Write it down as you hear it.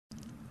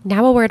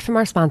Now a word from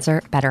our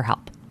sponsor,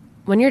 BetterHelp.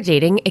 When you're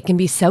dating, it can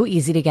be so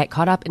easy to get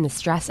caught up in the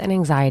stress and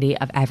anxiety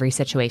of every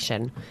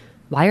situation.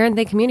 Why aren't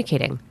they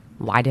communicating?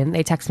 Why didn't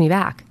they text me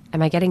back?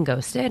 Am I getting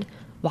ghosted?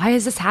 Why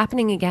is this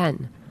happening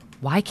again?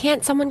 Why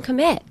can't someone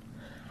commit?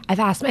 I've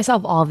asked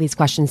myself all of these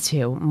questions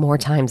too, more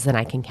times than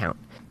I can count.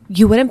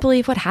 You wouldn't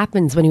believe what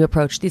happens when you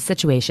approach these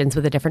situations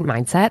with a different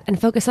mindset and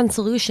focus on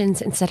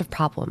solutions instead of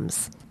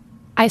problems.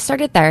 I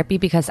started therapy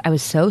because I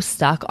was so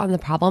stuck on the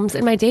problems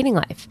in my dating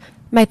life.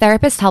 My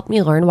therapist helped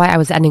me learn why I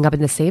was ending up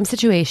in the same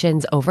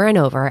situations over and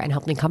over and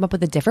helped me come up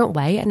with a different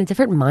way and a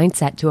different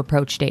mindset to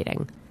approach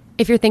dating.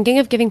 If you're thinking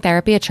of giving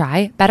therapy a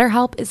try,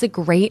 BetterHelp is a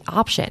great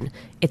option.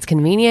 It's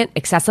convenient,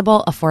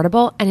 accessible,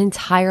 affordable, and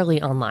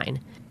entirely online.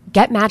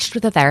 Get matched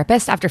with a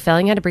therapist after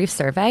filling out a brief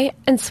survey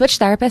and switch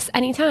therapists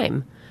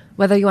anytime.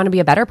 Whether you want to be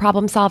a better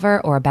problem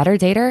solver or a better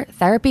dater,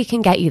 therapy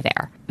can get you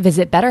there.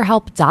 Visit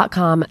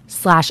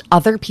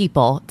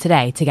betterhelp.com/otherpeople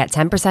today to get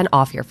 10%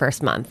 off your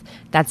first month.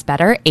 That's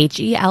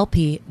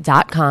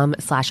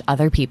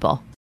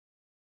betterhelp.com/otherpeople.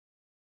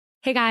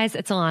 Hey guys,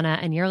 it's Alana,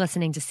 and you're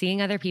listening to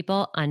Seeing Other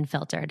People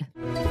Unfiltered.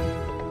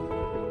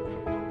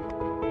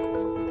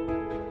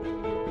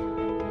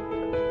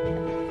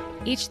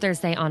 Each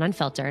Thursday on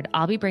Unfiltered,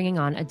 I'll be bringing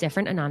on a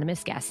different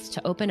anonymous guest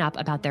to open up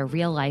about their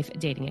real-life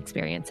dating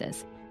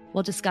experiences.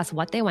 We'll discuss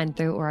what they went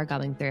through or are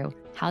going through,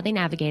 how they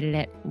navigated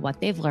it,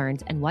 what they've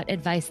learned, and what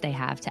advice they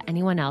have to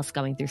anyone else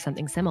going through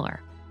something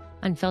similar.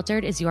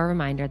 Unfiltered is your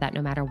reminder that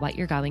no matter what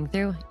you're going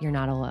through, you're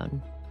not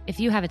alone. If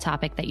you have a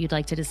topic that you'd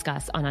like to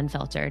discuss on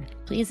Unfiltered,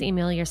 please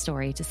email your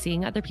story to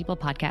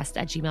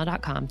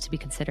seeingotherpeoplepodcast@gmail.com to be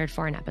considered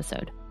for an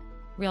episode.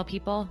 Real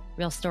people,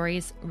 real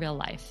stories, real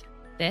life.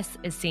 This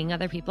is Seeing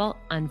Other People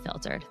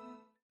Unfiltered.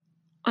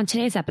 On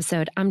today's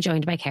episode, I'm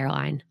joined by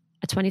Caroline,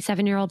 a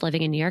 27-year-old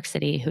living in New York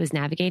City who is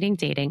navigating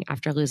dating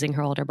after losing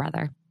her older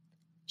brother.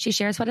 She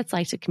shares what it's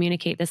like to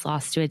communicate this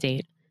loss to a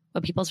date,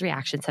 what people's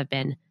reactions have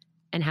been,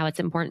 and how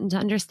it's important to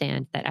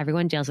understand that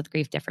everyone deals with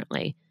grief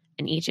differently,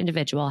 and each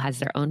individual has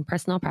their own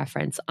personal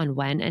preference on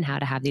when and how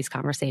to have these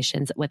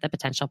conversations with a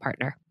potential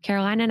partner.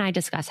 Caroline and I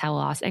discuss how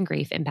loss and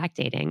grief impact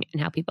dating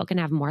and how people can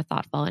have more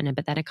thoughtful and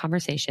empathetic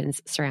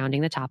conversations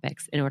surrounding the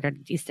topics in order to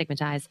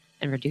destigmatize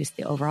and reduce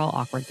the overall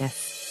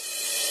awkwardness.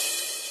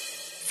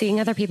 Seeing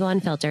Other People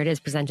Unfiltered is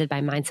presented by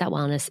Mindset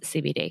Wellness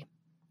CBD.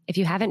 If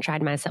you haven't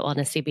tried Mindset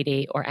Wellness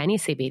CBD, or any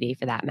CBD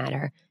for that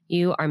matter,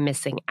 you are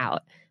missing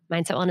out.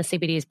 Mindset Wellness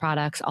CBD's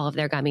products, all of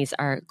their gummies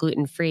are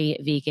gluten-free,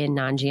 vegan,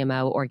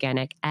 non-GMO,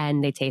 organic,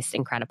 and they taste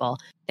incredible.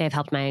 They have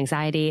helped my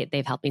anxiety,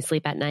 they've helped me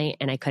sleep at night,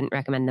 and I couldn't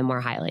recommend them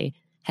more highly.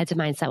 Head to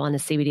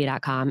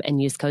mindsetwellnesscbd.com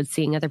and use code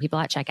Seeing Other People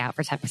at checkout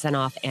for 10%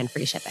 off and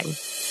free shipping.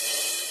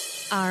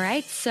 All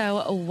right,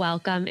 so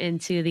welcome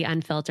into the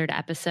Unfiltered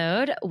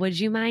episode. Would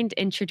you mind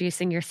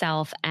introducing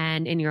yourself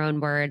and, in your own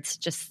words,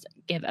 just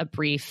give a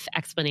brief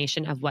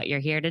explanation of what you're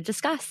here to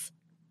discuss?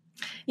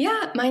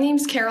 Yeah, my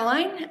name's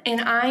Caroline, and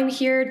I'm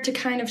here to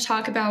kind of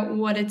talk about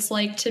what it's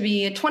like to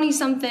be a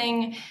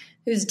 20-something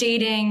who's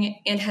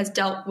dating and has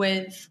dealt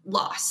with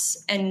loss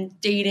and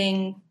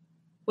dating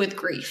with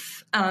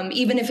grief,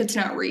 even if it's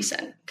not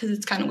recent, because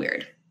it's kind of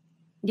weird.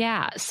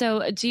 Yeah,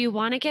 so do you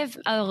want to give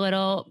a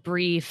little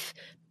brief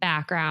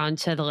background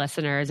to the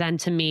listeners and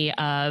to me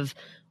of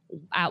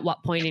at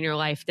what point in your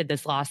life did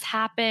this loss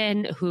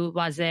happen? Who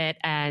was it?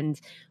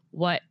 And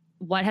what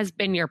has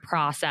been your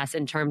process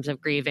in terms of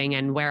grieving,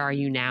 and where are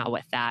you now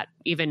with that,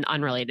 even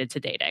unrelated to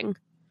dating?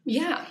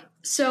 Yeah.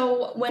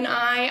 So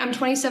I'm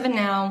 27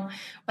 now.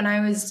 When I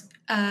was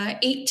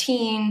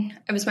 18,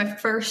 it was my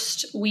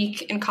first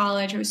week in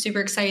college. I was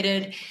super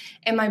excited.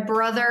 And my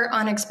brother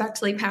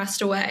unexpectedly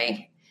passed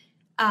away.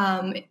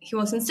 He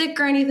wasn't sick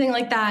or anything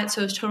like that,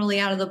 so it was totally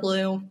out of the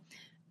blue.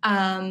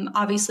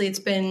 Obviously, it's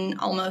been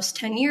almost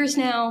 10 years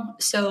now,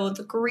 so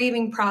the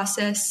grieving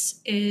process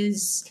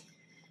is,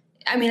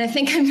 I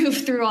think I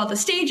moved through all the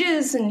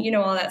stages and,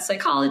 all that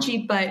psychology,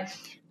 but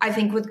I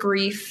think with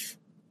grief,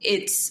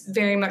 it's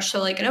very much so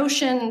like an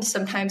ocean.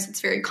 Sometimes it's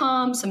very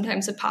calm,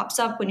 sometimes it pops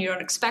up when you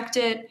don't expect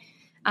it.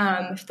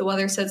 If the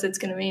weather says it's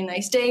going to be a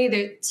nice day,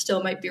 there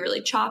still might be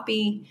really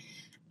choppy.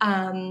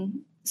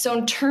 So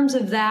in terms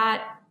of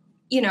that,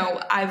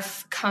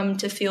 I've come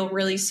to feel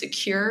really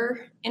secure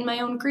in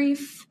my own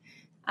grief.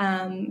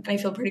 And I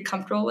feel pretty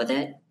comfortable with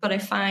it, but I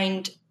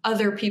find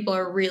other people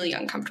are really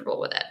uncomfortable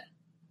with it.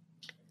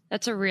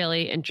 That's a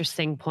really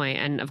interesting point.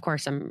 And of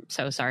course, I'm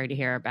so sorry to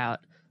hear about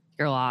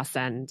your loss.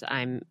 And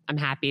I'm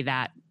happy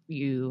that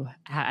you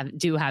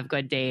do have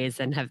good days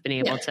and have been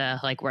able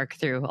to work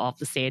through all of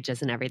the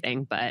stages and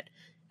everything. But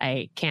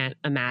I can't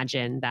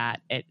imagine that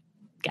it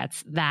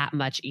gets that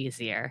much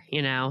easier,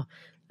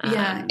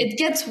 Yeah, it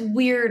gets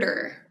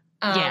weirder.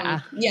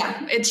 Yeah,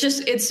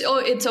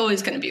 it's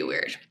always going to be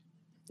weird.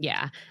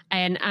 Yeah.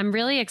 And I'm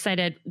really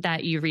excited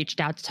that you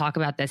reached out to talk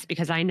about this,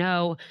 because I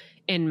know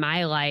in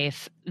my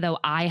life, though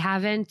I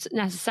haven't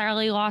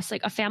necessarily lost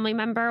a family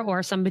member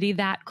or somebody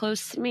that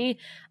close to me,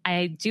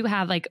 I do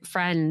have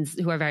friends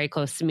who are very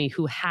close to me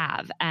who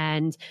have.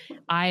 And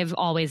I've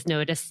always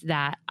noticed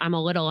that I'm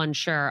a little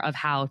unsure of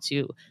how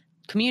to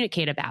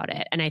communicate about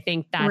it. And I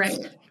think that's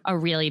right. a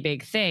really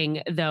big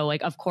thing, though.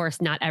 Like, of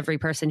course, not every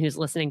person who's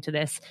listening to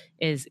this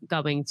is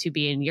going to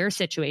be in your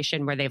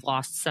situation where they've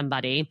lost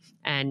somebody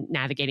and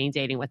navigating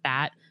dating with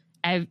that.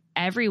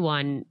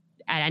 Everyone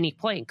at any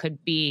point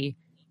could be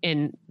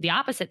in the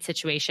opposite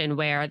situation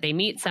where they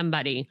meet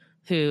somebody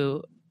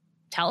who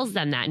tells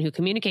them that and who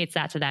communicates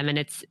that to them.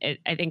 And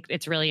I think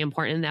it's really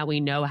important that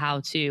we know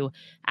how to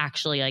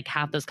actually like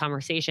have those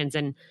conversations.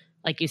 And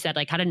like you said,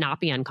 like how to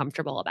not be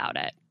uncomfortable about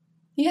it.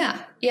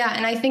 Yeah. Yeah.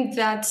 And I think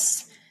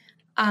that's,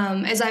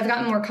 as I've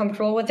gotten more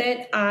comfortable with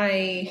it,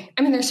 I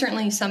mean, there's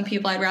certainly some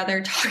people I'd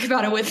rather talk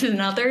about it with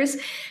than others.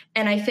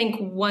 And I think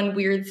one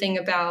weird thing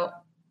about,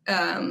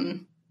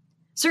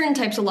 certain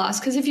types of loss,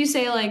 because if you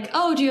say like,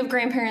 oh, do you have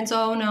grandparents?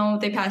 Oh no,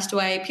 they passed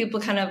away.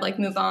 People kind of like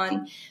move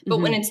on. But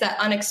when it's that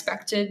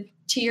unexpected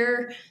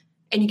tier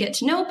and you get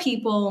to know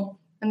people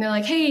and they're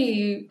like,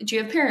 hey, do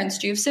you have parents?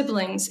 Do you have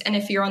siblings? And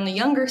if you're on the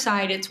younger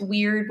side, it's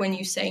weird when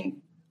you say,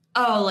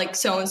 oh, like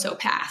so-and-so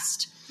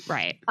passed.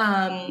 Right.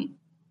 And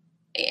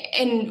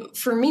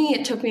for me,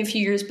 it took me a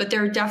few years, but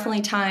there are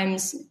definitely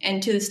times,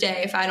 and to this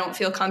day, if I don't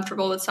feel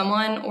comfortable with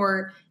someone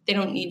or they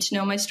don't need to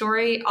know my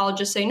story, I'll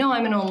just say, no,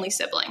 I'm an only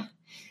sibling.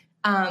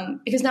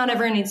 Because not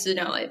everyone needs to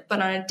know it.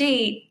 But on a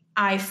date,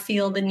 I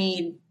feel the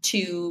need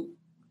to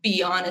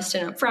be honest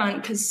and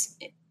upfront because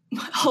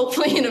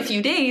hopefully in a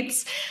few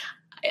dates,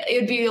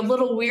 it'd be a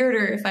little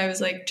weirder if I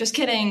was like, just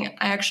kidding,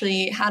 I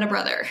actually had a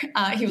brother.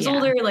 He was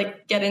older,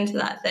 like get into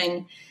that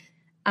thing.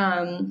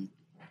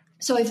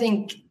 So I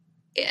think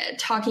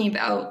talking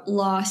about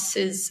loss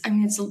is, I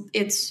mean,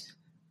 it's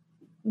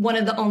one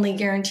of the only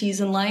guarantees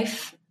in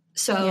life.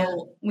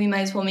 So we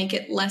might as well make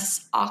it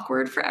less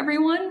awkward for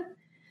everyone.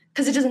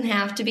 Because it doesn't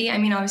have to be. I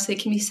mean, obviously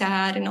it can be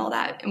sad and all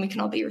that, and we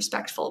can all be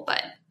respectful.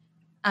 But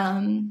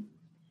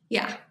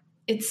yeah,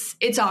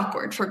 it's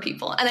awkward for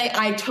people. And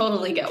I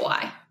totally get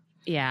why.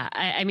 Yeah.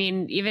 I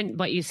mean, even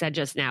what you said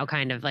just now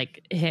kind of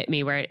like hit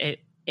me where it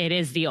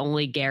is the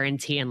only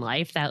guarantee in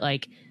life that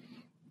like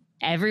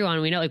everyone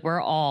we know, like we're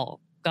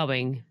all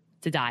going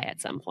to die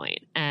at some point.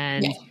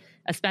 And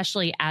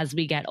especially as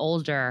we get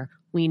older,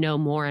 we know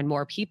more and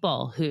more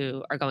people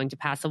who are going to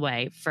pass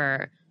away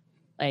for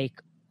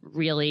like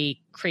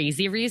really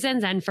crazy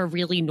reasons and for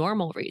really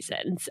normal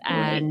reasons.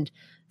 And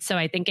so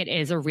I think it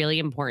is a really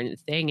important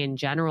thing in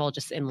general,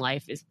 just in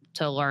life, is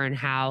to learn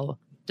how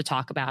to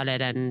talk about it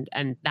and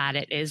that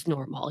it is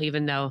normal,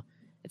 even though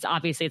it's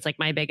obviously it's like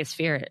my biggest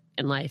fear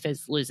in life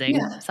is losing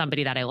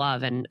somebody that I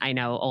love. And I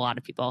know a lot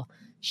of people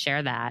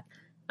share that.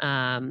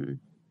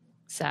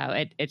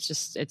 So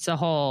it's a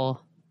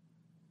whole,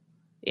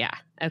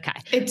 okay.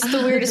 It's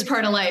the weirdest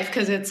part of life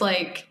because it's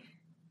like,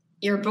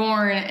 you're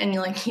born and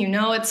you're like,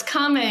 it's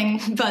coming,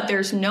 but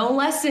there's no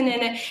lesson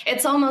in it.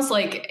 It's almost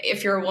like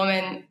if you're a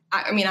woman,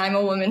 I mean, I'm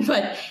a woman,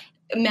 but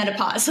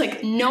menopause,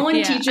 like no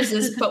one teaches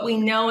this, but we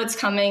know it's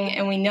coming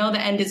and we know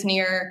the end is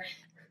near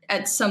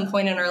at some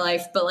point in our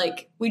life, but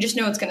like, we just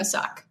know it's going to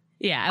suck.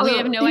 Yeah. Although, we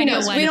have no idea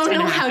when we don't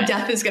know how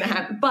death is going to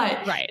happen,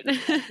 but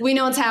we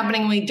know it's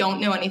happening. We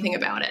don't know anything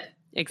about it.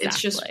 Exactly. It's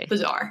just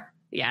bizarre.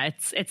 Yeah,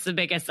 it's the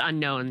biggest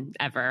unknown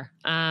ever.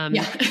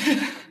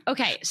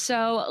 Okay,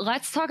 so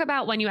let's talk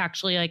about when you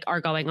actually like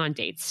are going on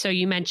dates. So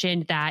you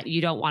mentioned that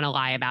you don't want to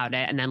lie about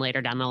it and then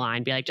later down the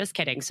line be like, just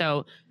kidding.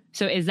 So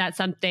is that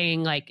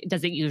something like,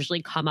 does it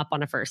usually come up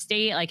on a first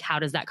date? Like, how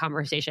does that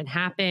conversation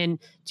happen?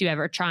 Do you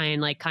ever try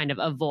and like kind of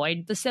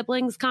avoid the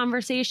siblings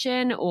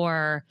conversation,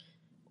 or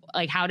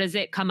like how does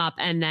it come up?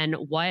 And then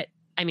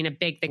a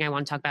big thing I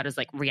want to talk about is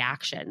like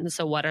reactions.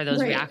 So what are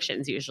those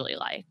reactions usually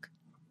like?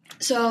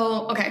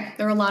 So, okay,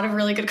 there are a lot of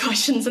really good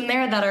questions in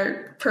there that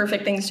are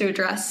perfect things to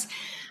address.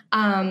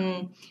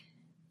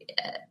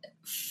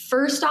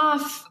 First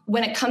off,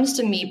 when it comes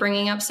to me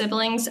bringing up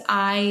siblings,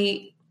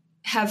 I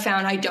have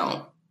found I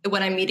don't.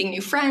 When I'm meeting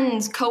new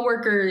friends,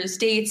 coworkers,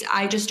 dates,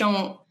 I just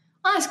don't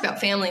ask about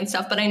family and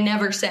stuff, but I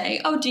never say,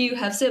 oh, do you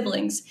have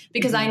siblings?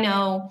 Because I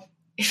know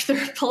if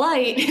they're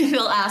polite,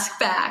 they'll ask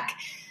back.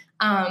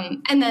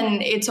 And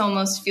then it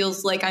almost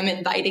feels like I'm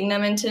inviting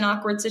them into an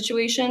awkward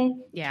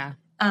situation. Yeah.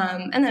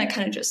 And then it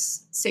kind of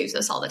just saves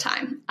us all the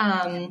time.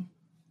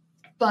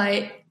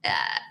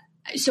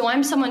 So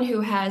I'm someone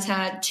who has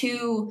had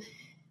 2,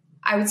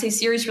 I would say,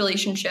 serious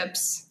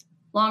relationships,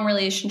 long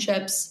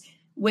relationships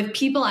with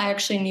people I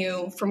actually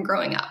knew from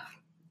growing up.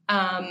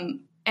 And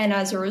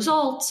as a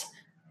result,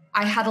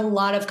 I had a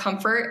lot of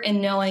comfort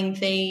in knowing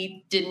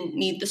they didn't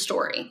need the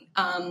story.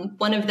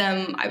 One of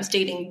them I was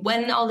dating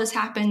when all this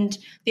happened.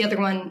 The other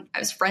one I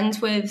was friends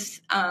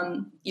with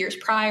years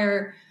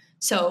prior.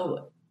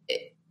 So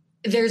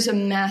there's a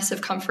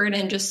massive comfort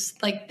and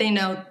just like they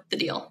know the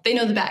deal. They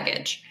know the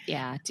baggage.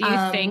 Yeah. Do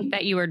you think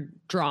that you were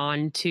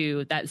drawn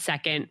to that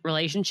second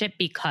relationship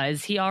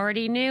because he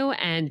already knew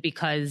and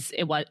because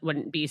it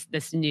wouldn't be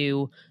this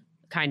new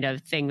kind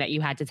of thing that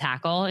you had to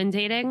tackle in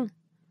dating?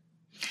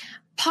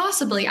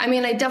 Possibly. I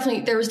mean,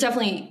 there was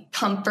definitely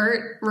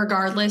comfort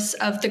regardless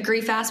of the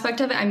grief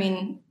aspect of it. I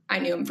mean, I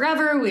knew him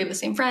forever. We have the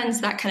same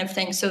friends, that kind of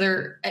thing. So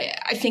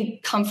I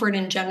think comfort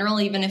in general,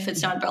 even if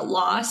it's not about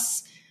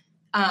loss,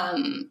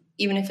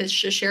 even if it's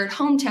just shared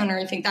hometown or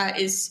anything, that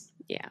is,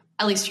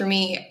 at least for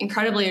me,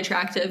 incredibly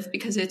attractive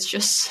because it's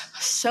just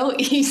so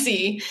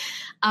easy.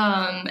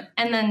 And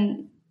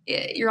then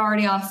you're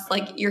already off,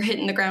 like you're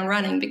hitting the ground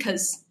running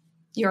because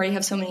you already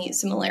have so many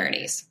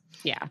similarities.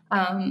 Yeah.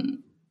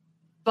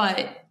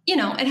 But, you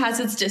know, it has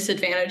its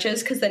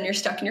disadvantages because then you're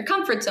stuck in your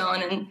comfort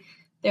zone, and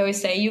they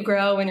always say you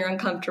grow when you're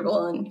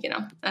uncomfortable, and, you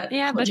know. But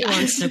who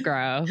wants to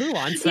grow? Who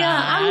wants that?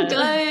 Yeah, I'm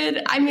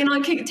good. I mean, I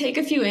could take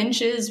a few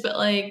inches, but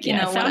like, you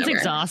know, sounds whatever.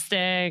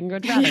 Exhausting.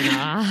 Would rather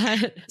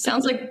not.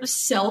 Sounds like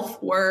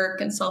self-work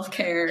and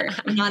self-care.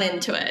 I'm not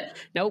into it.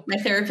 Nope. My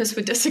therapist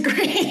would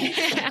disagree.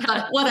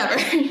 But whatever.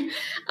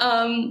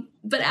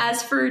 But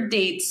as for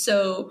dates,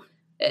 so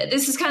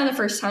this is kind of the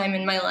first time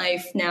in my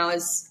life now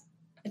as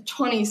a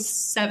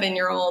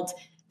 27-year-old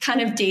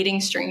kind of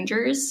dating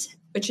strangers,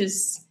 which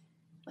is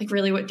like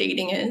really what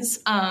dating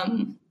is.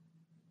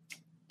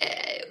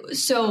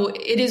 So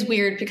it is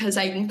weird because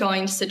I'm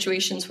going to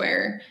situations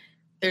where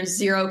there's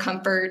zero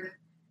comfort,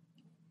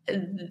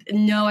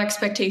 no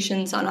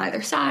expectations on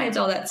either sides,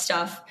 all that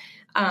stuff.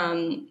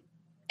 And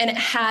it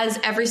has,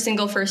 every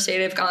single first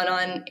date I've gone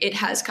on, it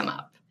has come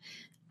up.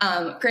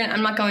 Grant,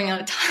 I'm not going on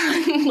a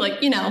ton,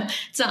 like, you know,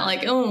 it's not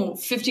like,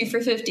 50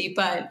 for 50,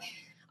 but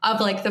of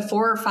like the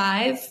 4 or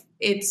 5,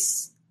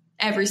 it's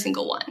every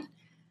single one.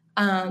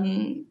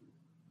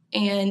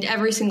 And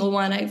every single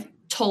one I've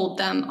told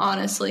them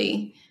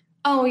honestly,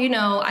 oh, you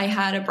know, I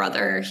had a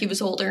brother, he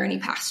was older and he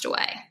passed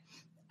away.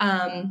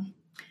 And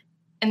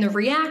the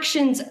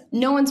reactions,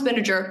 no one's been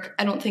a jerk.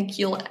 I don't think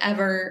you'll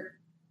ever,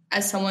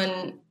 as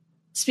someone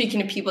speaking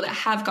to people that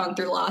have gone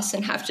through loss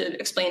and have to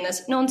explain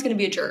this, no one's going to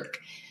be a jerk.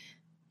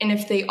 And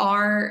if they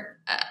are,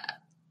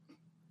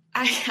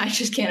 I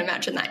just can't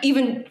imagine that.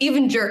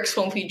 Even jerks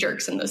won't be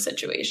jerks in those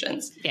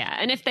situations. Yeah,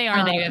 and if they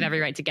are, then you have every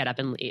right to get up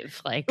and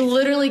leave. Like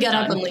literally get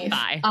up and leave.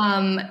 Bye.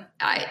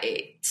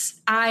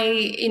 I,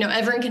 you know,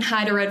 everyone can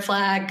hide a red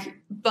flag,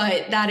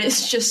 but that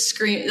is just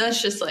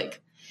that's just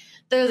like,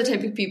 they're the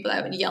type of people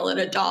that would yell at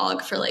a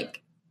dog for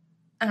like,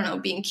 I don't know,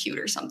 being cute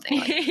or something.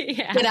 Like,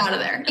 Get out of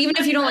there. Even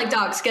if you don't like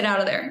dogs, get out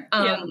of there.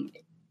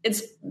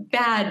 It's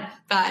bad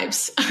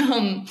vibes.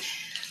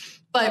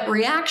 But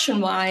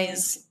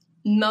reaction-wise,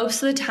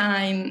 most of the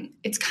time,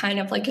 it's kind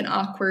of like an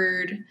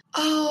awkward,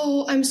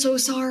 oh, I'm so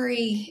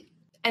sorry.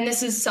 And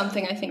this is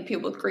something I think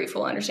people with grief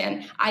will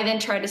understand. I then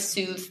try to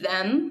soothe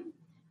them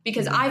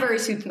because I've already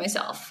soothed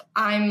myself.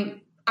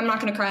 I'm not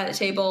going to cry at the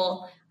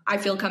table. I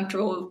feel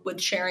comfortable with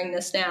sharing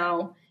this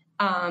now.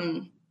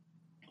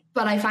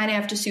 But I find I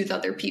have to soothe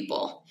other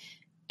people.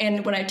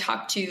 And when I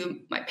talk to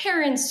my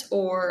parents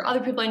or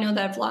other people I know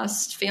that have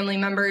lost family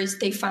members,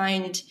 they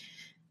find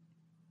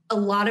a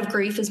lot of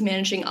grief is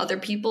managing other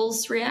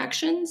people's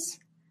reactions.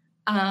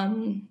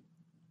 And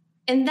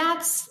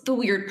that's the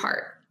weird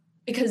part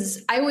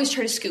because I always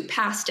try to scoot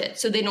past it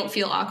so they don't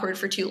feel awkward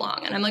for too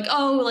long. And I'm like,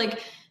 oh,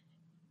 like,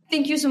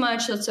 thank you so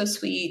much. That's so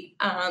sweet.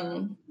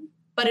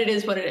 But it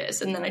is what it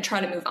is. And then I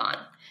try to move on.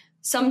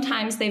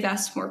 Sometimes they've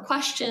asked more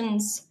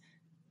questions.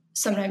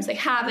 Sometimes they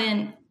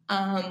haven't.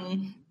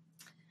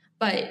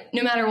 But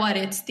no matter what,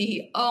 it's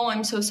the, oh,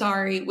 I'm so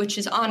sorry, which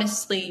is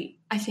honestly,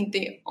 I think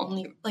the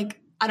only, like,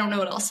 I don't know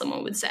what else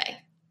someone would say.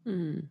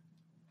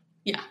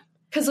 Yeah.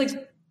 Because, like,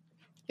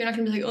 you're not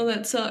going to be like, oh,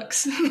 that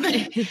sucks.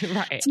 Right.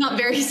 It's not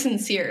very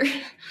sincere.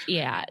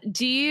 Yeah.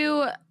 Do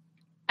you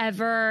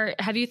ever,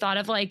 have you thought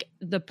of like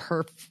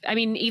I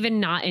mean, even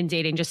not in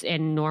dating, just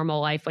in normal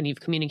life when you've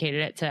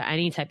communicated it to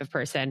any type of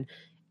person,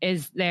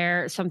 is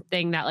there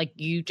something that like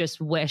you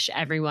just wish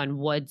everyone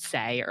would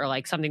say or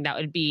like something that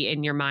would be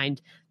in your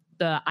mind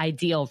the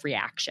ideal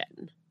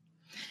reaction?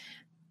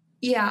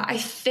 Yeah, I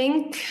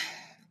think...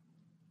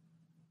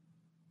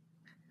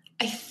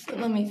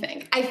 let me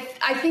think.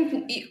 I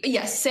think,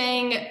 yes,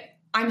 saying,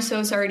 I'm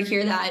so sorry to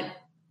hear that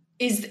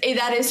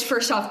is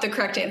first off the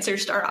correct answer to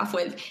start off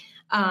with.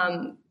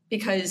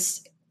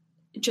 Because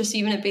just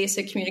even at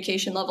basic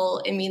communication level,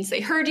 it means they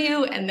heard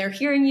you and they're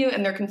hearing you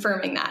and they're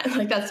confirming that.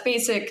 Like that's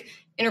basic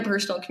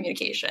interpersonal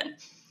communication.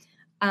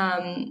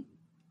 The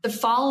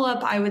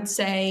follow-up I would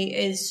say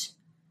is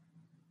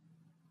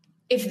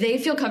if they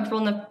feel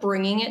comfortable enough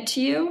bringing it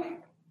to you,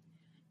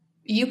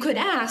 you could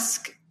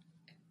ask,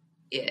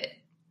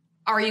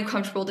 are you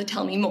comfortable to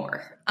tell me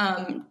more?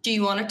 Do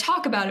you want to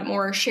talk about it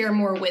more or share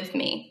more with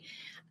me?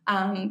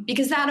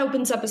 Because that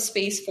opens up a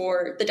space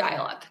for the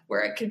dialogue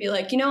where it could be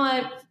like, you know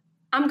what,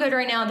 I'm good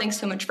right now. Thanks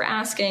so much for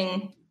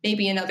asking.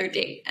 Maybe another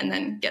date and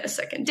then get a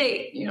second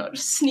date, you know,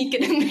 just sneak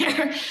it in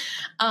there.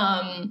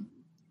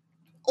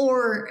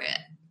 Or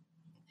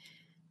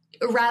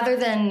rather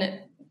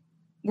than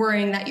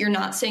worrying that you're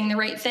not saying the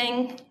right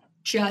thing,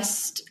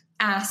 just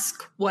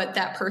ask what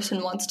that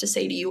person wants to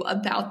say to you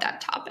about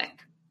that topic.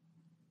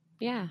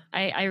 Yeah,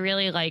 I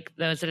really like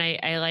those. And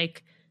I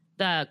like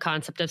the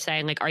concept of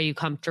saying, like, are you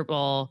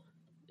comfortable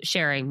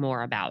sharing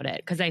more about it?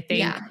 Because I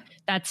think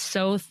that's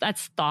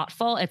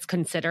thoughtful. It's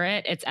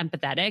considerate. It's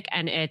empathetic.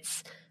 And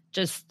it's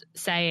just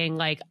saying,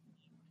 like,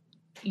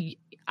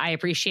 I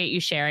appreciate you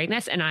sharing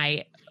this. And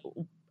I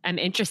am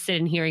interested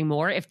in hearing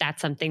more if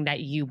that's something that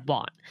you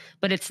want.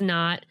 But it's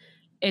not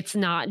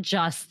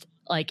just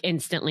like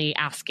instantly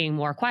asking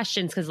more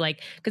questions. Cause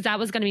that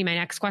was going to be my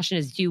next question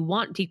is, do you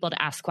want people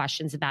to ask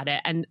questions about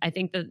it? And I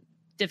think the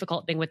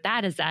difficult thing with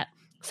that is that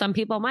some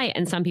people might,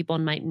 and some people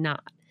might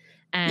not.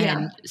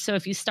 And so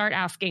if you start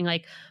asking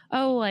like,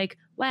 oh, like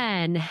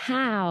when,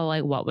 how,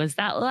 like, what was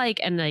that like?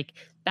 And like,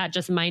 that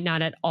just might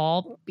not at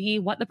all be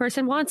what the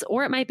person wants,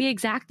 or it might be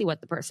exactly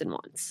what the person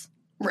wants.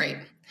 Right.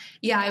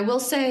 Yeah. I will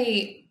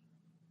say,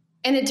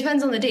 and it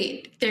depends on the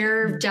date.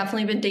 There have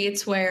definitely been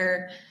dates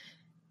where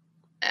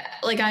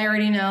like, I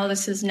already know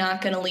this is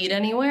not going to lead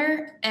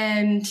anywhere.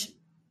 And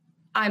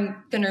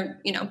I'm going to,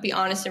 be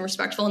honest and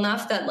respectful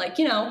enough that like,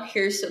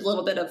 here's a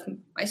little bit of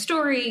my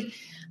story.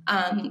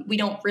 We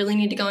don't really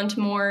need to go into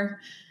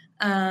more.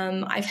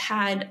 I've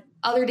had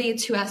other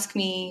dates who ask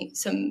me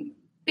some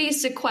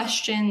basic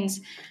questions.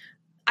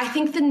 I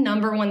think the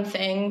number one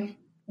thing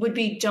would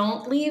be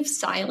don't leave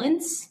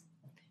silence.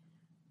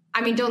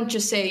 I mean, don't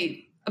just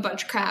say a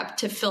bunch of crap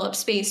to fill up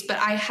space. But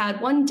I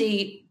had one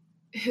date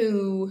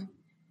who,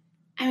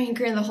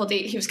 granted the whole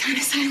date, he was kind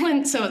of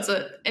silent. So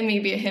it may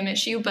be a him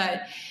issue,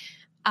 but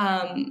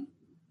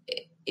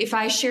if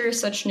I share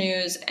such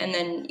news and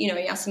then, you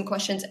ask some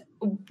questions,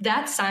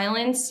 that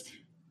silence,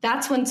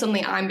 that's when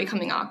suddenly I'm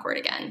becoming awkward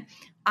again.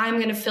 I'm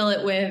going to fill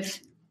it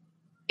with,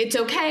 it's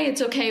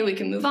okay, we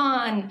can move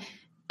on.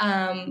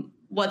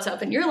 What's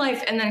up in your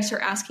life? And then I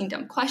start asking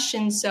dumb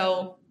questions.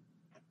 So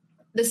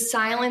the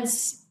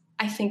silence,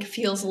 I think,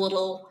 feels a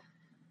little,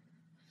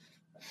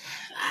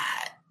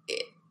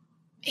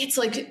 it's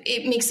like,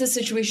 it makes the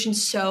situation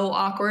so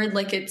awkward.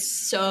 Like it's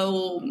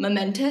so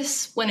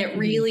momentous when it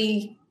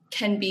really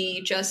can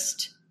be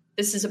just,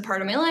 this is a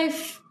part of my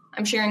life.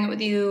 I'm sharing it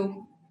with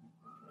you.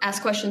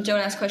 Ask questions, don't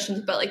ask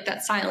questions. But like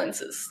that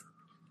silence is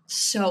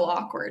so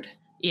awkward.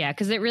 Yeah,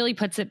 because it really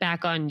puts it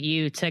back on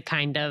you to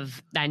kind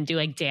of then do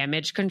like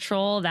damage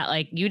control that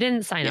like you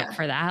didn't sign up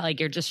for that. Like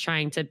you're just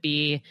trying to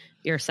be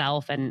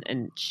yourself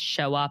and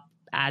show up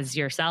as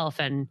yourself,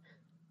 and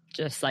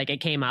just like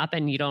it came up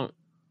and you don't,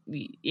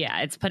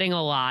 it's putting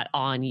a lot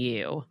on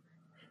you.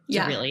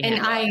 Yeah, really and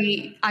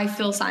I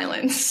feel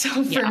silence.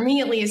 So for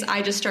me at least,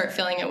 I just start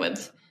filling it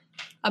with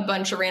a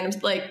bunch of random,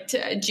 like,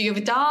 do you have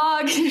a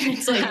dog?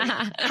 It's like,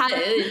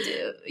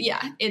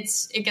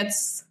 it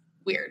gets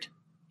weird.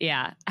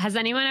 Yeah. Has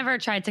anyone ever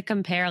tried to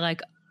compare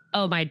like,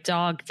 oh, my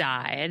dog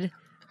died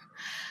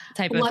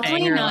type of Luckily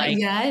thing? Luckily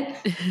not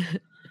yet.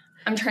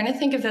 I'm trying to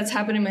think if that's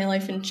happened in my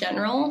life in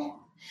general.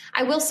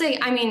 I will say,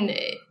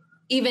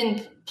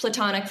 even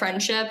platonic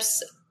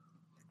friendships,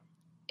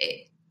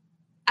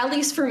 at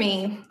least for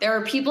me, there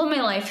are people in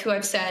my life who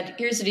I've said,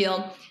 here's the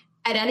deal.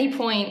 At any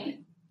point,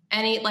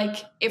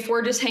 if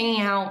we're just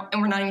hanging out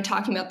and we're not even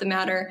talking about the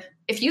matter,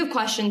 if you have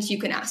questions, you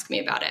can ask me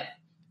about it.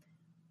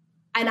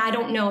 And I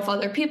don't know if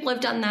other people have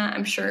done that.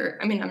 I'm sure,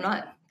 I'm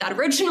not that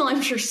original.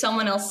 I'm sure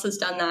someone else has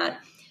done that.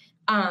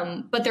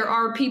 But there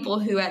are people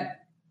who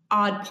at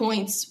odd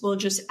points will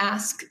just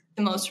ask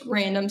the most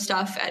random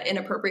stuff at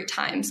inappropriate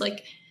times.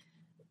 Like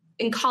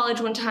in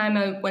college one time,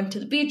 I went to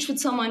the beach with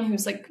someone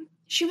who's like,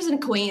 she was an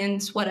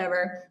acquaintance,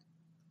 whatever,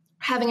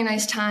 having a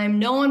nice time.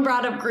 No one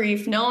brought up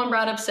grief. No one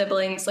brought up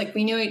siblings. Like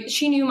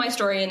she knew my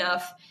story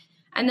enough.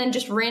 And then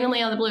just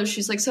randomly out of the blue,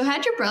 she's like, so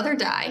how'd your brother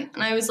die?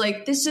 And I was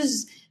like, this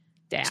is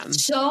damn.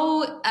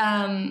 So,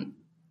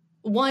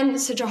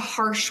 such a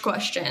harsh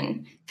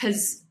question,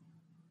 because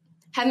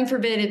heaven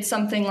forbid it's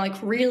something like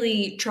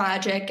really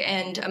tragic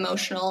and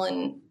emotional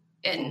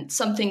and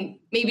something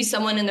maybe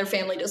someone in their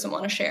family doesn't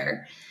want to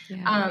share.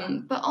 Yeah.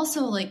 But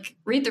also like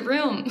read the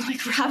room,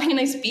 like we're having a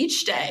nice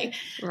beach day.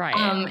 Right.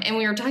 And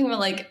we were talking about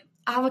like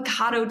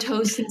avocado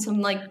toast and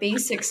some like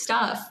basic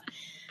stuff.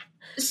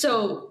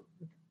 So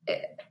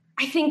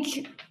I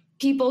think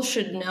people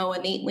should know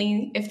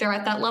innately if they're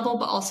at that level,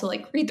 but also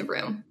like read the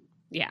room.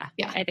 Yeah.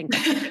 I think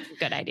that's a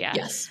good idea.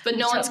 Yes. But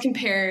no one's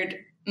compared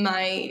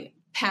my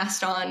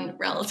passed on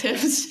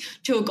relatives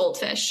to a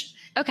goldfish.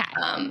 Okay.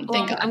 I'm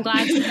glad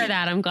to hear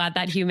that. I'm glad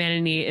that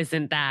humanity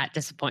isn't that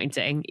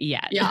disappointing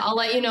yet. Yeah. I'll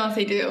let you know if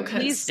they do.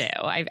 Please do.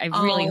 I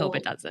really hope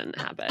it doesn't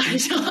happen.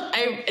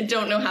 I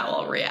don't know how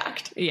I'll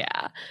react.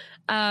 Yeah.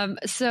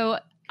 So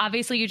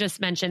obviously you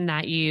just mentioned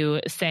that you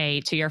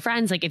say to your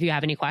friends, like if you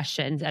have any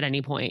questions at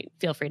any point,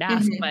 feel free to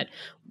ask. Mm-hmm. But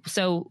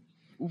so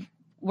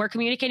we're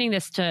communicating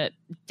this to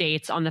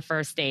dates on the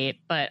first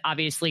date, but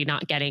obviously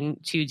not getting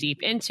too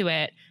deep into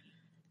it.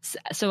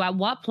 So at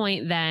what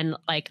point then,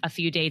 like a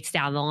few dates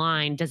down the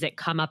line, does it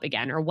come up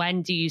again? Or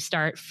when do you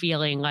start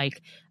feeling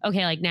like,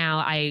 okay, like now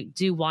I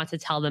do want to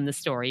tell them the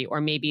story,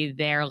 or maybe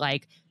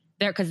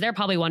because they're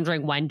probably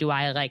wondering, when do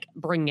I like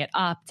bring it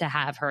up to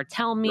have her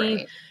tell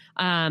me?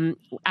 Right.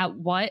 At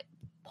what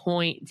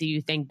point do you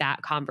think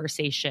that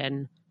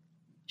conversation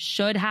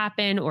should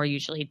happen, or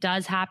usually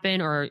does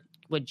happen, or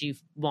would you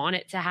want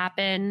it to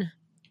happen?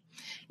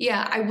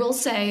 Yeah, I will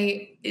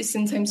say,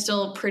 since I'm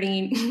still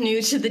pretty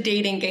new to the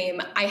dating game,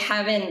 I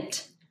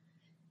haven't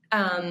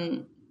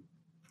kind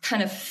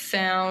of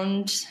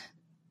found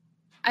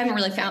I haven't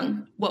really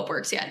found what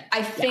works yet.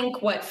 I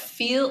think what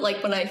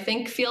I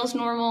think feels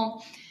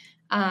normal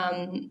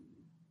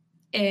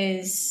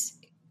is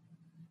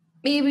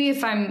maybe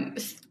if I'm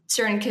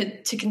starting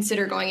to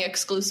consider going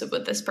exclusive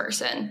with this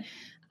person,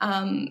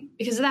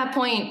 because at that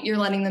point you're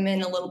letting them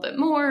in a little bit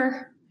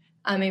more.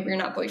 Maybe you're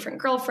not boyfriend,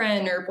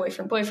 girlfriend, or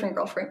boyfriend,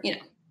 girlfriend,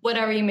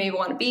 whatever you may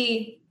want to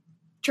be,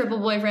 triple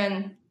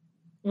boyfriend,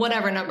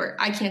 whatever number.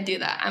 I can't do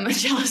that. I'm a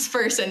jealous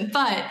person.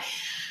 But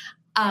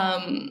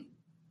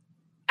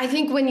I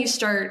think when you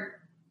start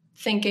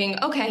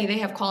thinking, okay, they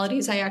have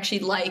qualities I actually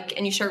like,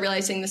 and you start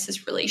realizing this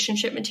is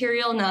relationship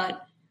material,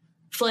 not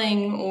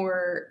fling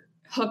or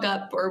hook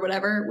up or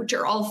whatever, which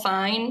are all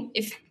fine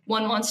if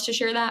one wants to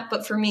share that.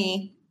 But for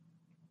me,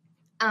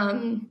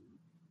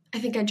 I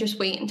think I'd just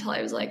wait until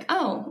I was like,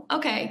 oh,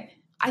 okay,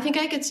 I think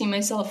I could see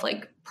myself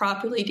like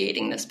properly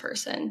dating this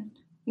person,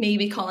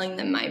 maybe calling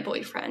them my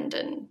boyfriend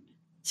and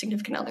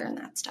significant other and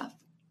that stuff.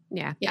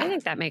 Yeah. I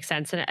think that makes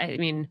sense. And I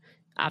mean,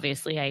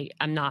 obviously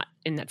I'm not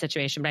in that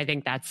situation, but I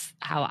think that's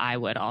how I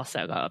would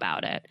also go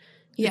about it.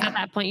 Yeah. At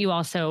that point, you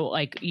also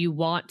like, you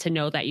want to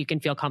know that you can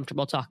feel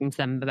comfortable talking to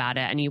them about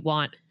it, and you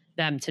want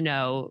them to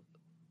know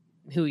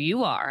who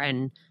you are.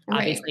 And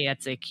obviously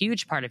it's a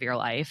huge part of your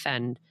life.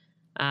 And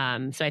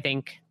so I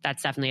think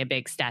that's definitely a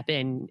big step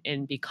in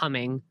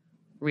becoming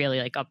really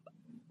like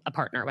a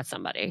partner with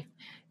somebody.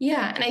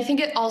 Yeah. And I think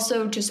it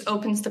also just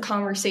opens the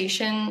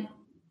conversation.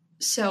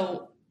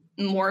 So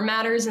more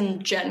matters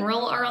in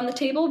general are on the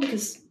table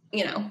because,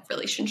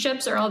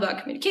 relationships are all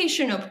about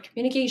communication, open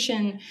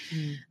communication.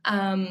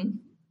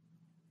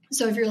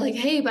 So if you're like,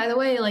 hey, by the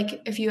way,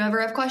 like if you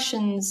ever have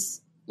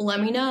questions,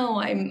 let me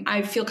know.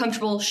 I feel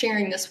comfortable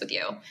sharing this with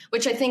you,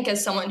 which I think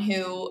as someone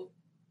who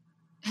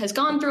has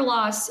gone through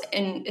loss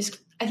I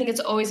think it's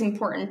always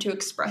important to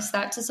express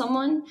that to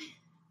someone,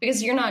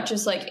 because you're not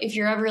just like, if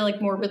you're ever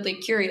like morbidly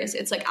curious,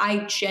 it's like,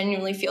 I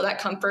genuinely feel that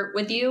comfort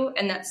with you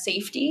and that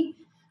safety.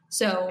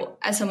 So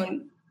as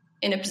someone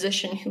in a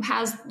position who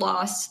has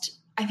lost,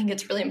 I think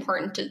it's really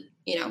important to,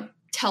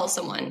 tell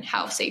someone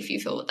how safe you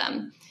feel with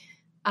them.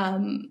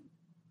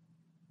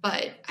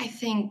 But I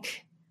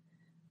think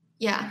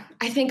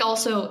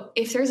also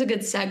if there's a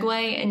good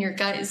segue and your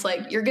gut is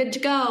like, you're good to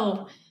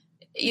go,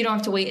 you don't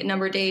have to wait a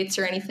number of dates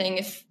or anything.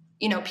 If,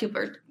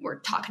 people we're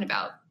talking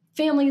about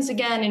families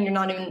again, and you're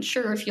not even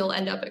sure if you'll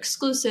end up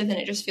exclusive and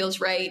it just feels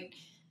right.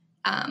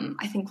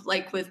 I think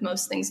like with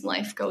most things in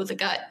life, go with the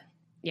gut.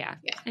 Yeah.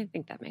 I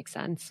think that makes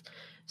sense.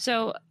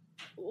 So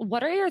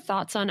what are your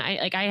thoughts on,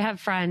 I have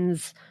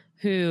friends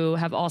who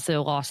have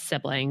also lost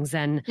siblings,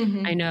 and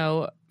I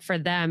know for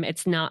them,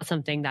 it's not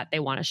something that they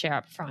want to share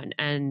up front.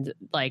 And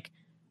like,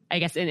 I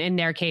guess in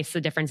their case,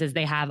 the difference is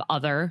they have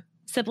other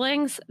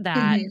siblings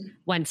that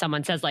when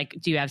someone says like,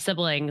 do you have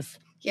siblings?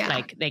 Yeah.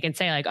 Like they can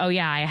say like, oh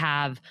yeah, I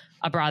have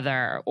a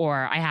brother,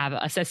 or I have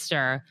a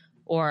sister,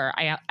 or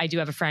I do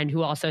have a friend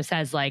who also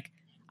says like,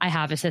 I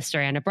have a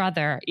sister and a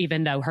brother,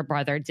 even though her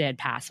brother did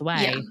pass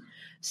away. Yeah.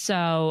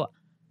 So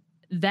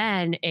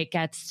then it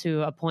gets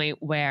to a point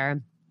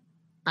where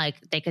like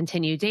they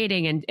continue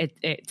dating and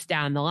it's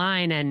down the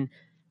line, and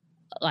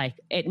like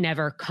it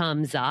never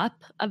comes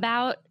up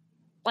about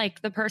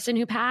like the person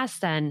who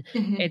passed, and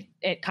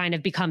it kind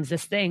of becomes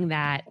this thing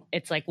that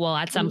it's like, well,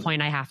 at some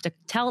point I have to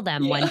tell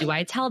them. When do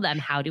I tell them?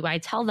 How do I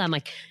tell them?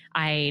 Like,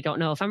 I don't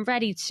know if I'm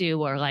ready to,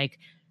 or like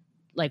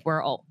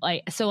we're all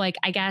like, so like,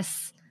 I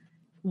guess,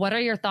 what are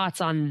your thoughts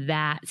on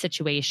that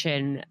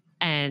situation?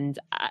 And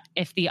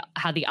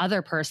how the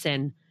other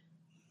person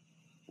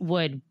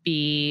would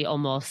be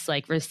almost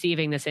like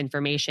receiving this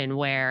information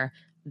where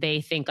they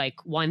think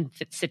like one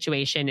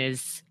situation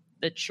is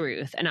the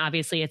truth. And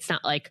obviously it's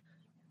not like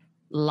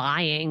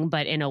lying,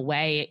 but in a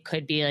way it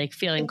could be like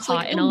feeling it's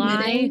caught like in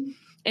omitting.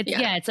 A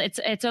lie.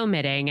 It's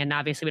omitting. And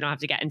obviously we don't have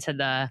to get into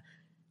the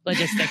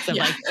logistics of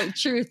like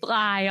truth,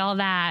 lie, all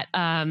that.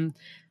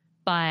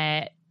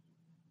 But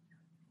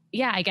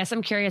yeah, I guess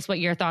I'm curious what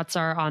your thoughts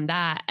are on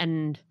that.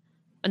 And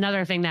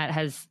another thing that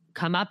has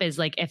come up is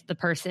like, if the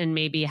person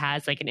maybe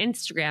has like an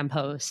Instagram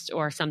post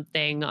or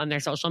something on their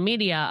social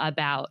media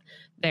about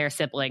their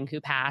sibling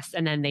who passed,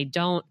 and then they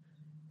don't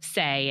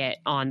say it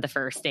on the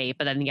first date,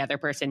 but then the other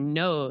person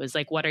knows,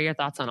 like, what are your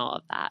thoughts on all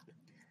of that?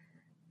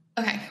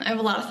 Okay. I have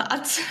a lot of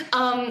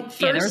thoughts.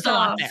 There's a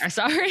lot there.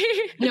 Sorry.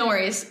 No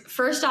worries.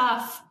 First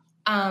off,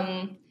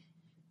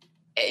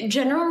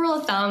 general rule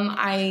of thumb,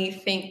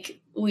 I think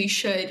we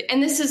should,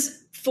 and this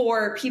is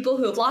for people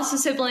who have lost a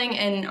sibling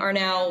and are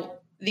now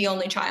the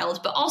only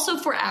child, but also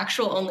for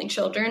actual only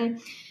children.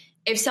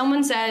 If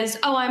someone says,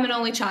 oh, I'm an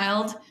only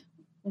child,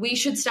 we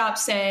should stop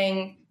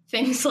saying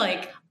things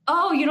like,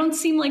 oh, you don't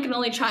seem like an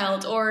only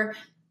child, or,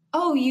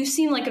 oh, you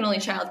seem like an only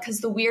child. Because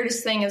the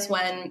weirdest thing is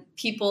when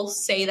people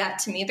say that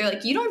to me, they're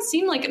like, you don't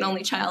seem like an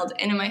only child.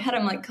 And in my head,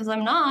 I'm like, because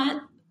I'm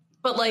not.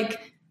 But like,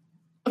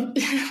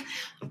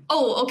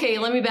 oh, okay,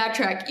 let me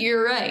backtrack.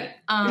 You're right.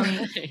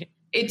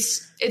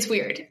 It's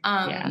weird.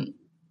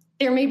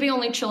 There may be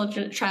only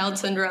child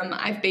syndrome.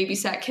 I've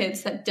babysat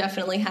kids that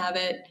definitely have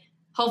it.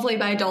 hopefully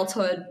by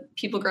adulthood,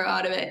 people grow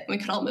out of it and we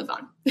can all move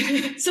on.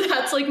 So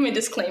that's like my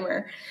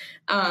disclaimer.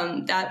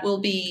 That will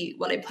be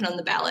what I put on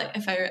the ballot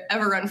if I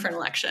ever run for an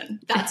election.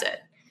 That's it.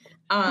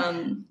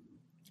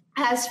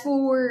 As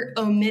for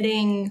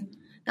omitting,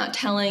 not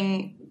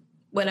telling,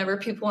 whatever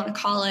people want to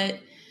call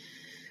it,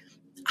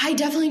 I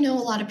definitely know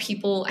a lot of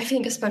people, I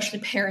think especially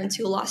parents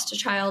who lost a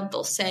child,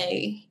 they'll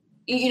say,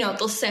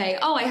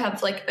 oh, I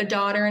have like a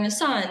daughter and a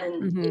son,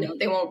 and,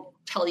 they won't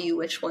tell you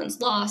which one's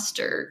lost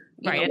or,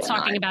 right. It's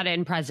talking about it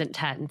in present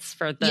tense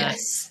for the,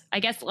 yes. I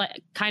guess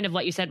kind of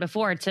what you said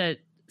before so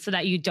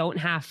that you don't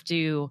have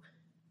to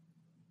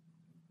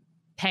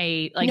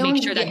pay, like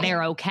make sure that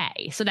they're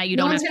okay, so that you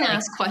don't have to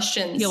ask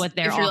questions, deal with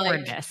their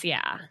awkwardness.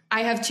 Like,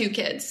 I have 2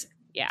 kids.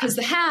 Yeah. Because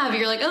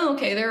you're like, oh,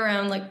 okay, they're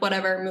around, like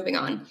whatever, moving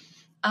on.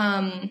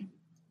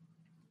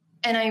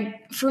 And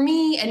for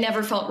me, it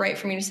never felt right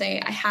for me to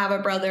say I have a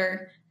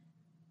brother.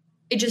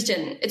 It just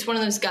didn't. It's one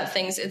of those gut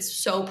things. It's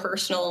so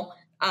personal.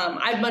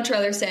 I'd much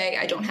rather say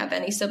I don't have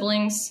any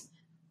siblings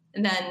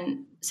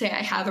than say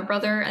I have a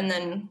brother and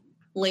then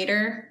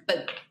later,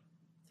 but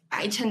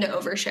I tend to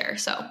overshare.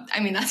 So, I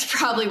mean, that's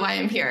probably why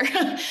I'm here.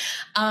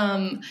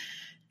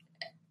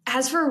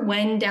 As for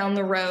when down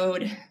the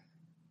road,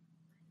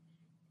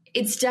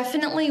 it's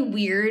definitely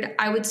weird.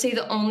 I would say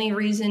the only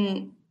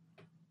reason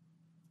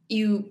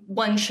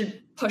one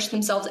should push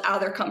themselves out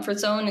of their comfort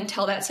zone and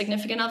tell that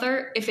significant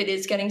other, if it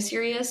is getting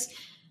serious,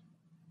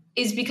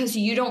 is because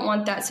you don't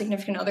want that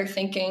significant other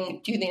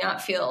thinking, do they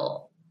not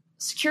feel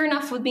secure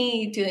enough with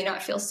me? Do they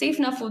not feel safe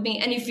enough with me?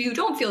 And if you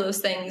don't feel those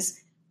things,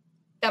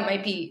 that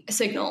might be a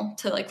signal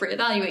to like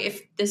reevaluate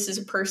if this is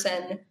a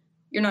person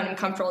you're not even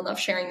comfortable enough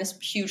sharing this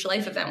huge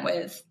life event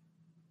with.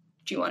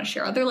 Do you want to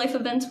share other life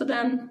events with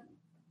them?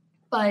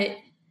 But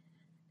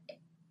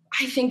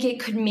I think it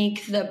could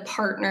make the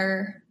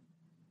partner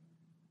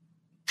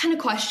kind of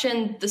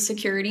question the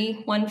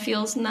security one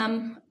feels in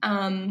them.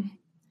 And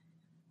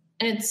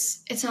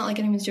it's not like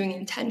anyone's doing it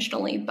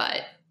intentionally,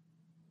 but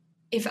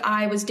if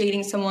I was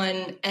dating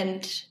someone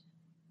and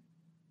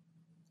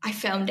I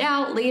found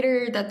out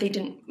later that they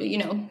didn't,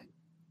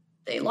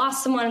 they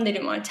lost someone, they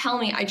didn't want to tell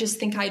me, I just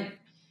think I'd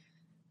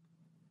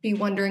be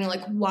wondering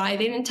like why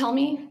they didn't tell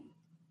me.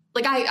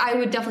 Like I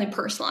would definitely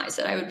personalize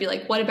it. I would be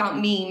like, what about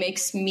me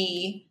makes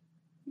me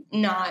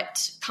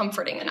not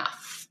comforting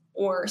enough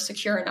or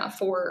secure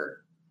enough or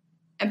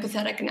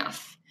empathetic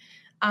enough?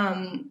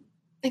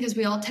 Because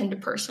we all tend to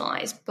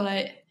personalize,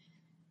 but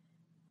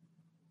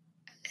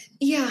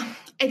yeah,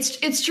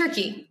 it's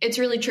tricky. It's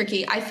really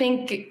tricky. I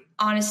think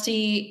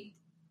honesty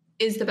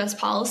is the best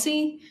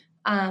policy.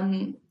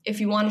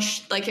 If you want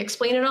to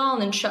explain it all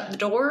and then shut the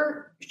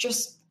door,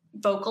 just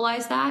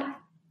vocalize that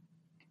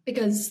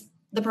because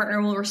the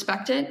partner will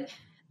respect it.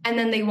 And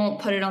then they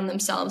won't put it on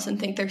themselves and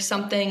think there's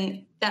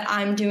something that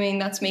I'm doing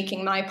that's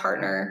making my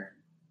partner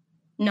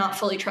not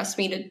fully trust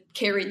me to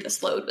carry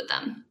this load with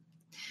them.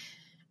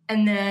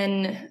 And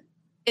then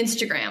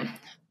Instagram.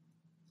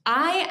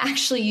 I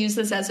actually use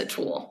this as a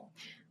tool.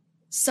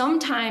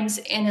 Sometimes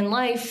in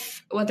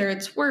life, whether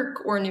it's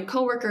work or new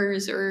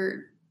coworkers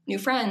or new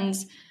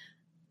friends,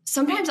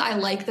 sometimes I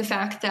like the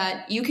fact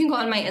that you can go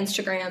on my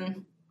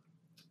Instagram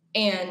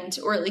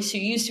or at least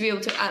you used to be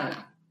able to, I don't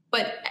know,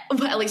 but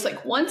at least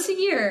like once a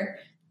year,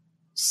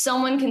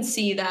 someone can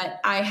see that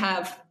I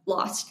have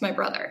lost my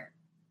brother.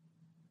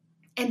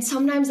 And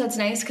sometimes that's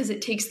nice because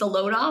it takes the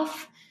load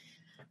off.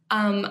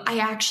 I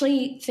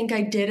actually think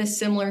I did a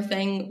similar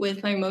thing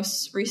with my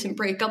most recent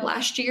breakup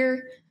last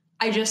year.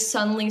 I just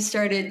suddenly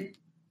started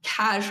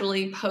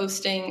casually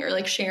posting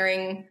or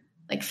sharing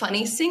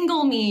funny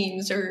single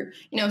memes or,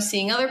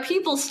 seeing other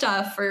people's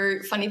stuff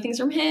or funny things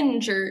from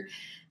Hinge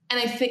and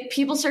I think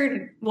people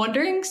started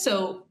wondering.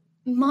 So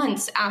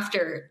months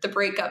after the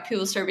breakup,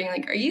 people started being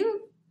like, are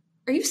you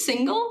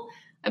single?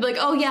 I'd be like,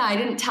 oh yeah, I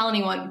didn't tell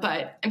anyone,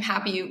 but I'm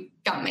happy you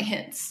got my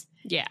hints.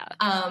 Yeah.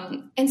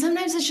 And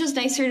sometimes it's just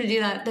nicer to do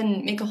that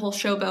than make a whole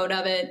showboat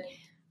of it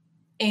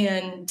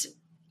and,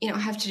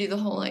 have to do the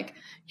whole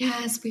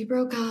yes, we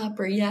broke up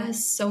or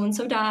yes,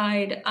 so-and-so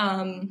died.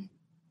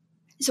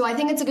 So I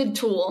think it's a good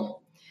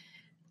tool.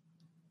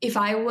 If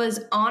I was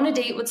on a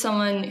date with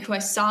someone who I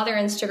saw their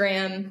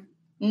Instagram,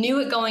 knew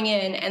it going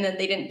in, and then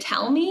they didn't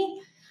tell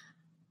me,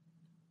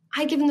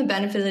 I give them the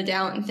benefit of the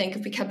doubt and think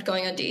if we kept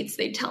going on dates,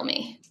 they'd tell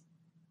me.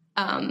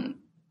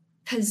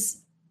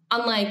 Because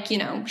unlike,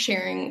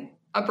 sharing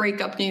a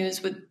breakup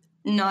news with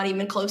not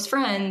even close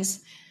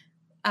friends,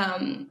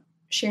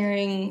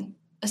 sharing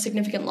a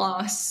significant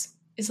loss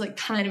is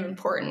kind of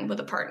important with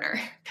a partner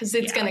because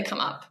it's going to come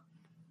up.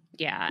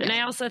 Yeah. And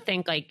I also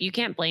think you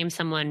can't blame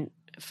someone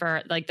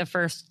for the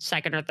first,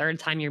 second or third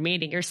time you're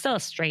meeting. You're still a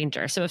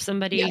stranger. So if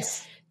somebody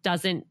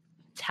doesn't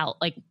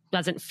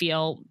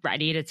feel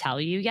ready to tell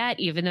you yet,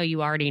 even though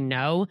you already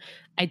know,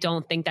 I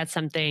don't think that's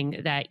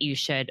something that you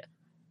should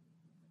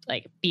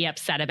be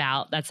upset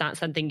about. That's not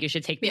something you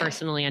should take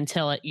personally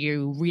until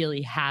you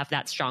really have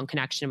that strong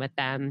connection with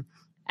them.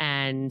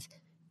 And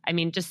I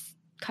mean, just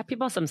cut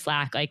people some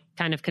slack, like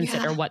kind of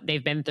consider what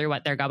they've been through,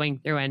 what they're going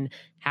through, and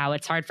how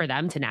it's hard for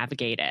them to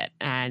navigate it.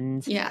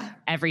 And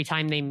every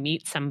time they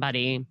meet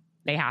somebody,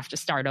 they have to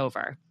start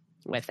over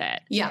with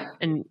it. Yeah.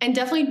 And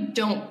definitely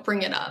don't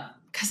bring it up,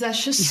 because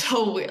that's just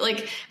so weird.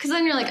 Like, because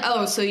then you're like,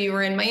 oh, so you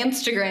were in my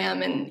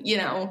Instagram and, you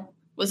know,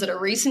 was it a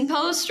recent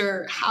post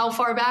or how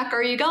far back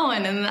are you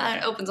going? And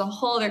that opens a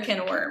whole other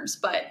can of worms.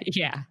 But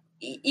yeah,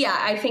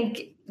 I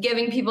think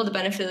giving people the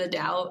benefit of the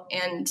doubt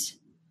and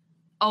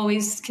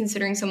always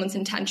considering someone's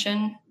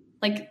intention,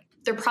 like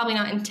they're probably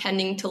not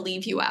intending to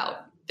leave you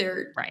out.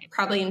 They're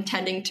probably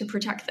intending to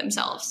protect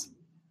themselves.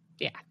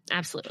 Yeah,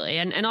 absolutely.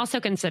 And also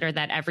consider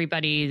that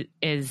everybody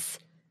is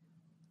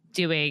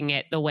doing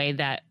it the way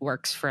that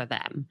works for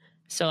them.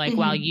 So like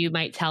while you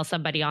might tell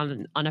somebody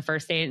on a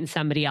first date and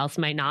somebody else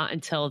might not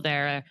until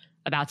they're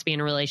about to be in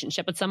a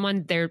relationship with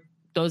someone,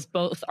 those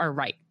both are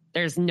right.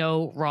 There's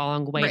no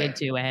wrong way to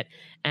do it.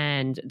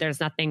 And there's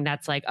nothing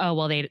that's like, oh,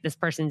 well, this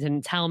person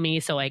didn't tell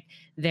me, so like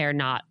they're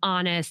not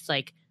honest.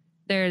 Like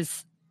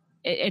it's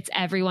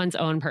everyone's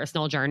own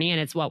personal journey, and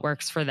it's what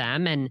works for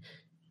them. And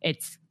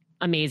it's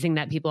amazing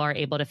that people are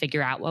able to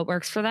figure out what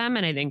works for them.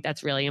 And I think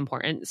that's really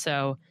important.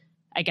 So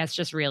I guess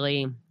just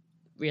really,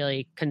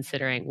 really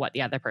considering what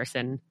the other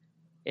person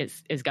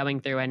is going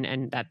through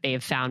and that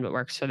they've found what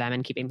works for them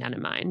and keeping that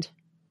in mind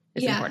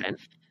is important.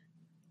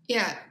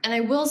 Yeah. And I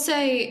will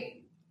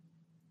say,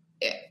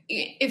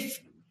 if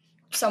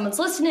someone's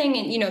listening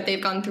and, you know,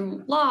 they've gone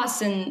through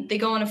loss and they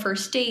go on a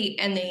first date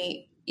and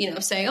they, you know,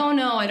 say, oh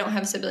no, I don't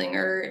have a sibling,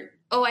 or,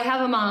 oh, I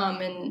have a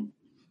mom, and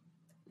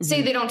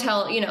say they don't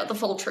tell, you know, the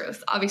full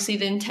truth. Obviously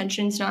the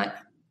intention's not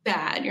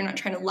bad. You're not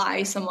trying to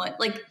lie somewhat.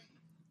 Like,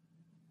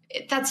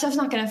 that stuff's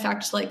not going to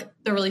affect like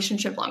the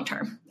relationship long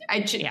term.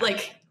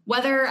 Like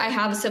whether I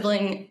have a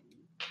sibling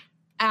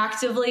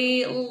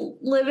actively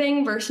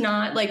living versus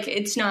not, like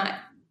it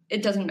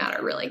doesn't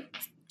matter really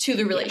to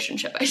the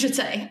relationship, I should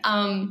say.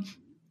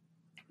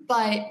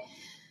 But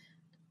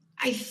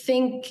I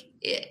think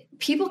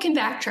people can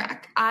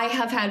backtrack. I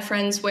have had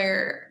friends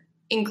where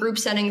in group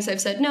settings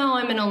I've said, no,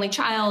 I'm an only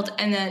child.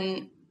 And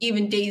then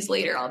even days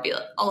later,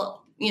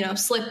 I'll you know,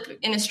 slip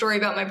in a story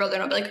about my brother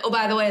and I'll be like, oh,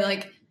 by the way,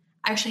 like,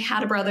 I actually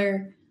had a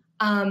brother.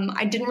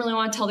 I didn't really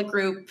want to tell the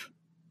group,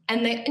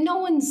 and no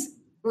one's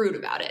rude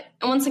about it.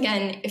 And once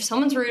again, if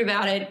someone's rude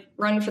about it,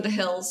 run for the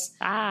hills.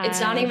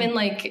 It's not even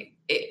like,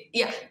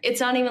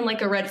 it's not even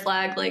like a red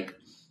flag. Like,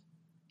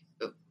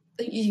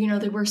 you know,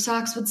 they wear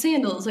socks with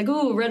sandals. Like,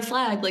 ooh, red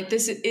flag. Like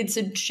this, it's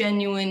a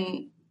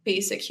genuine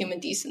basic human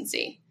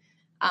decency.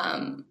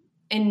 And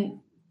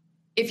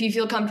if you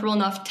feel comfortable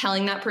enough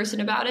telling that person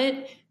about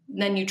it,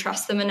 then you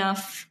trust them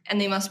enough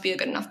and they must be a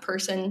good enough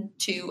person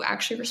to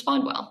actually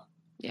respond well.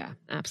 Yeah,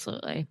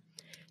 absolutely.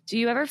 Do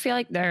you ever feel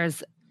like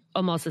there's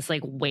almost this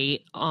like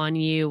weight on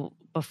you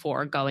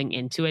before going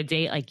into a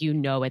date? Like, you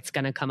know, it's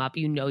going to come up,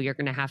 you know, you're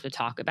going to have to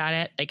talk about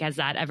it. Like, has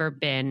that ever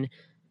been,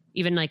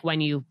 even like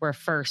when you were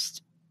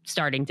first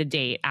starting to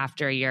date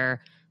after your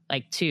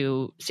like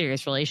 2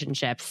 serious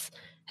relationships,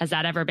 has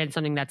that ever been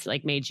something that's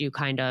like made you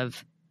kind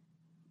of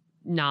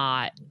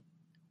not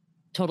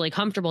totally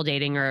comfortable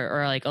dating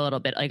or like a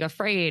little bit like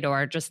afraid,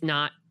 or just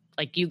not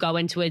like you go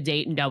into a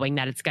date knowing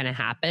that it's going to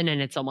happen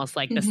and it's almost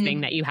like this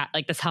thing that you have,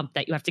 like this hump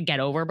that you have to get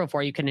over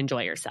before you can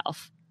enjoy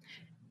yourself?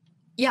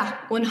 Yeah,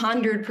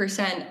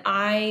 100%.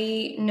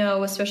 I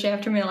know, especially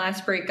after my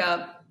last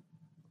breakup,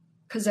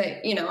 because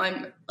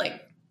I'm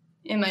like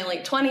in my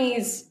late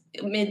 20s,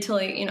 mid to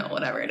late,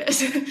 whatever it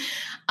is.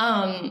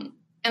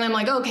 And I'm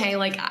like, okay,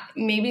 like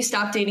maybe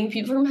stop dating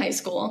people from high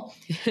school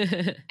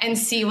and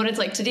see what it's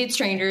like to date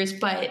strangers.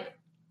 But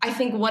I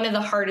think one of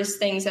the hardest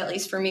things, at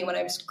least for me when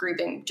I was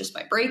grieving just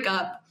my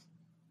breakup,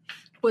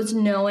 was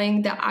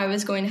knowing that I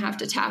was going to have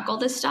to tackle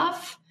this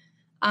stuff.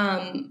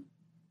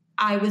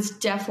 I was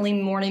definitely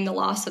mourning the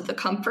loss of the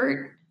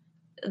comfort,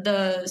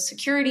 the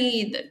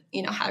security,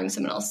 having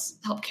someone else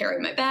help carry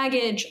my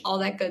baggage, all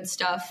that good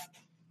stuff.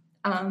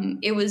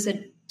 It was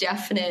a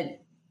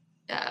definite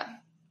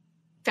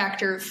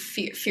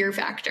fear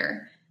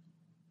factor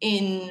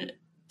in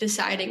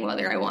deciding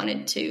whether I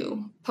wanted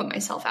to put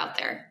myself out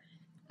there.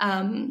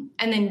 And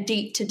then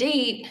date to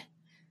date,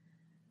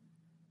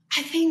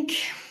 I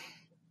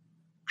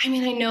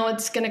know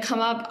it's going to come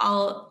up.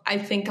 I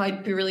think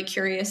I'd be really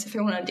curious if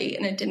I went on a date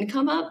and it didn't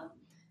come up.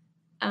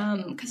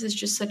 Cause it's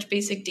just such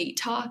basic date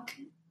talk.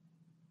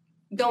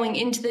 Going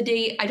into the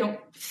date, I don't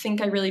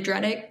think I really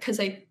dread it. Cause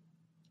I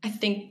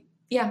think,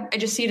 I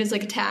just see it as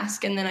like a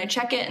task, and then I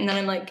check it and then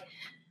I'm like,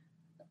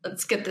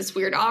 let's get this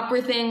weird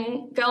awkward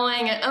thing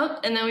going,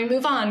 and then we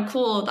move on.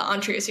 Cool. The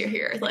entrees are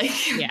here. Like,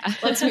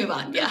 let's move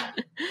on. Yeah.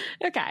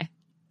 Okay.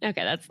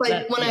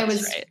 But when I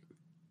was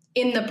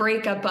in the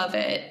breakup of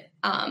it,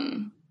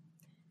 a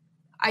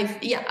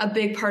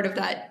big part of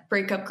that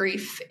breakup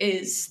grief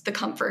is the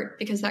comfort,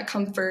 because that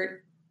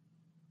comfort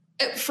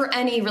for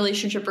any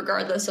relationship,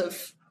 regardless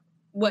of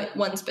what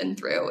one's been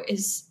through,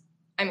 is,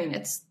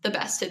 it's the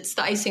best. It's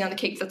the icing on the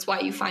cake. That's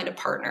why you find a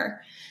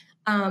partner.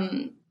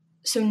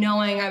 So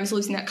knowing I was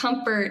losing that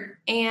comfort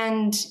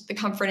and the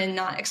comfort in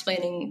not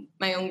explaining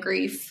my own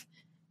grief,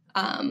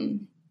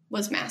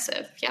 was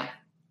massive. Yeah.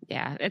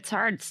 Yeah. It's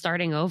hard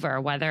starting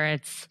over, whether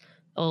it's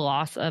a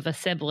loss of a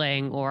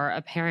sibling or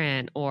a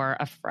parent or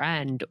a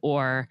friend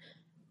or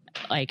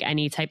like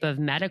any type of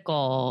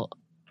medical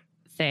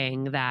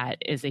thing that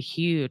is a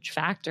huge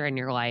factor in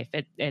your life.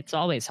 It's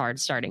always hard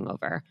starting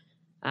over.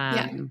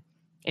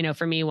 You know,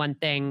 for me, one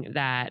thing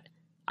that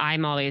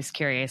I'm always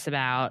curious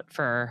about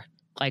for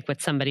like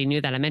with somebody new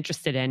that I'm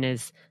interested in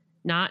is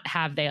not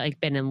have they like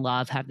been in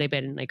love, have they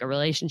been in like a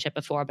relationship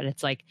before, but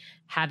it's like,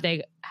 have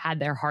they had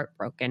their heart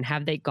broken?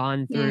 Have they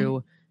gone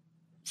through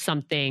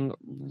something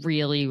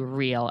really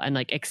real and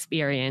like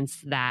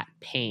experienced that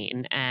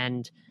pain?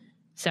 And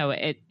so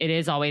it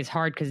is always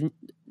hard because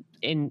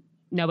in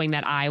knowing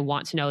that I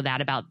want to know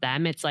that about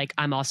them, it's like,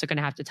 I'm also going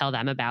to have to tell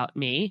them about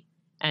me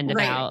and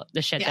about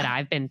the shit that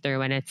I've been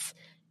through. And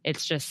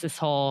it's just this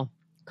whole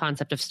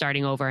concept of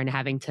starting over and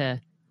having to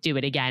do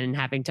it again and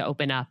having to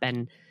open up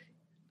and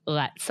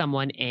let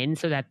someone in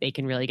so that they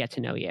can really get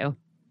to know you.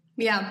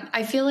 Yeah.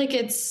 I feel like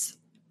it's,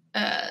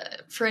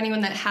 for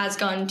anyone that has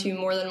gone to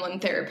more than one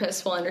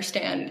therapist will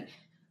understand.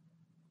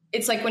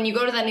 It's like when you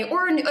go to that new,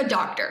 or a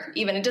doctor,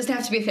 even, it doesn't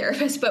have to be a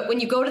therapist, but when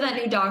you go to that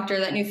new doctor,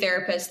 that new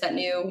therapist, that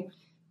new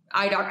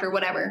eye doctor,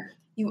 whatever,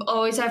 you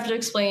always have to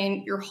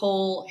explain your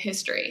whole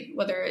history,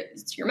 whether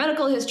it's your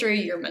medical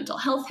history, your mental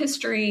health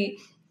history.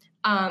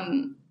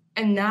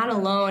 And that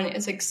alone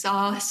is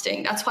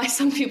exhausting. That's why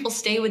some people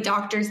stay with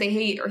doctors they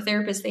hate or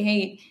therapists they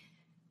hate.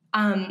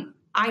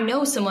 I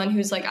know someone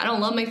who's like, I don't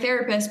love my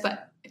therapist,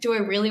 but do I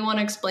really want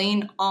to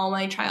explain all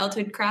my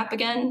childhood crap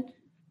again?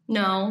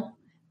 No.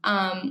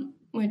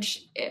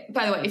 Which,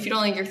 by the way, if you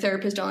don't like your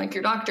therapist, don't like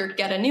your doctor,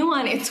 get a new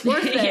one. It's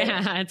worth it.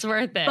 Yeah, it's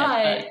worth it.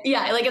 But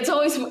yeah, like it's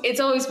always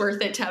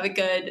worth it to have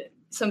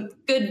some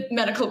good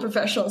medical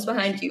professionals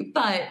behind you.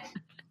 But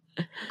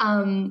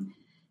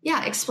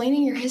yeah,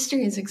 explaining your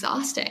history is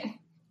exhausting,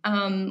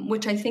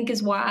 which I think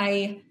is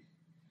why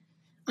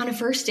on a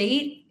first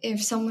date,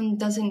 if someone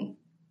doesn't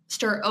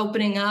start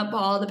opening up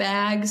all the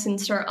bags and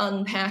start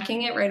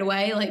unpacking it right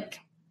away, like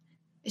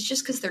it's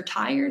just because they're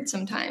tired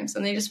sometimes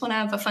and they just want to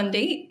have a fun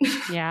date.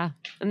 Yeah.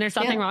 And there's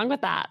nothing wrong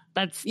with that.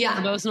 That's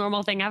the most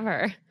normal thing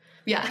ever.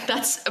 Yeah.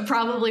 That's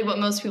probably what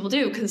most people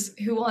do, because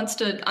who wants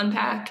to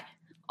unpack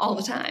all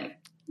the time?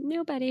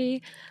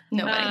 Nobody.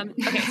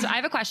 Okay. So I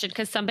have a question,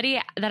 because somebody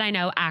that I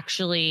know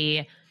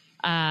actually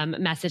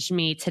messaged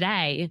me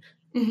today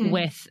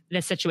with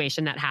the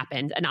situation that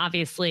happened. And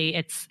obviously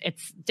it's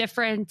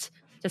different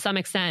to some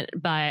extent,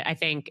 but I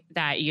think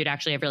that you'd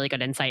actually have really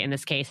good insight in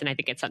this case. And I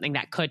think it's something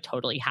that could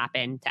totally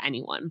happen to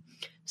anyone.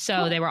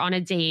 So they were on a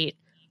date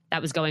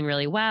that was going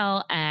really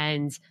well.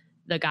 And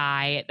the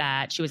guy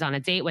that she was on a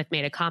date with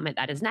made a comment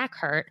that his neck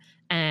hurt.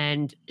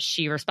 And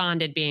she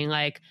responded being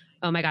like,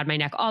 oh my God, my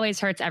neck always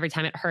hurts. Every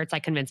time it hurts, I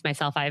convince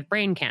myself I have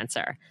brain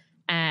cancer.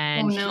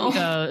 And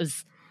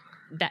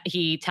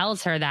he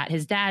tells her that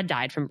his dad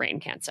died from brain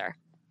cancer.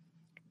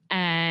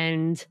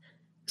 And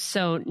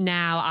so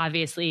now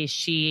obviously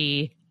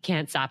she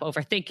can't stop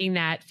overthinking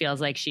that, feels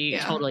like she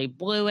totally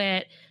blew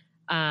it.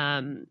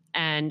 And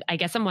I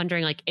guess I'm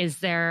wondering, like, is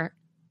there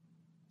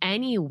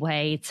any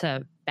way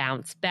to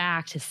bounce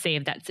back, to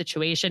save that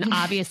situation?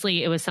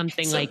 Obviously it was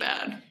something so like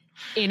bad.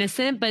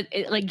 Innocent, but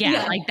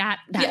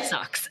that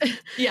sucks.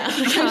 Yeah.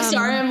 Like, I'm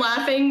sorry I'm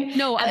laughing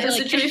at the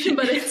situation,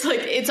 but it's like,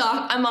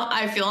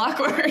 I feel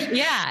awkward.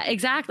 Yeah,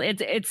 exactly.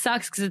 It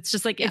sucks because it's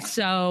just like, it's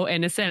so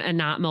innocent and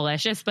not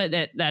malicious, but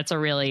that's a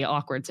really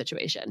awkward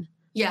situation.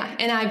 Yeah.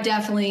 And I've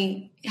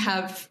definitely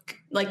have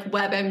like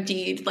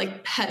WebMD'd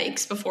like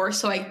headaches before.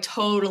 So I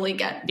totally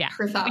get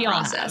her thought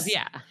process.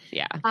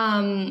 Yeah.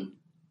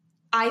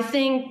 I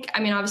think,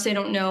 I mean, obviously I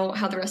don't know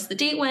how the rest of the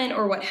date went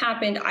or what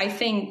happened. I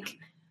think,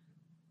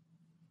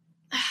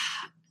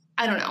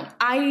 I don't know.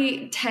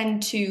 I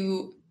tend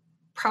to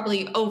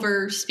probably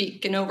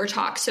overspeak and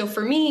overtalk. So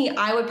for me,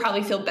 I would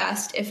probably feel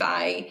best if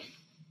I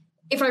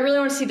really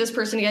want to see this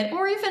person again,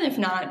 or even if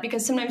not,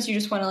 because sometimes you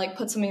just want to like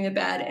put something to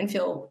bed and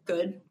feel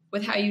good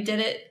with how you did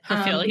it.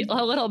 I feel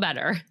a little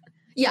better.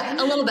 Yeah,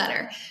 a little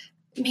better.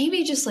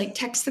 Maybe just like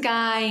text the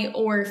guy,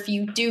 or if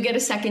you do get a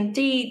second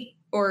date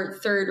or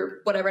third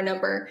or whatever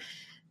number,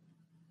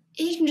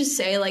 you can just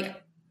say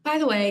like, by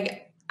the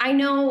way, I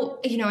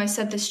know, I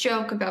said this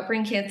joke about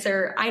brain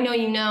cancer. I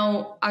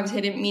know, obviously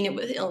I didn't mean it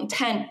with ill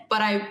intent,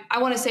 but I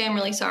want to say I'm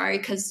really sorry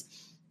because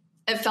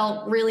it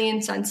felt really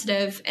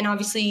insensitive. And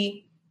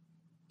obviously,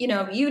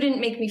 you didn't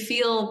make me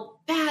feel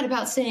bad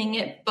about saying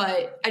it,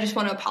 but I just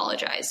want to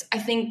apologize. I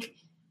think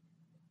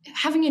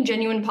having a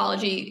genuine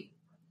apology,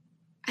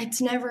 it's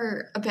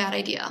never a bad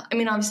idea. I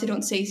mean, obviously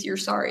don't say you're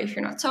sorry if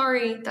you're not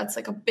sorry. That's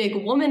like a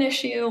big woman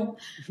issue.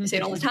 I say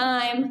it all the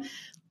time,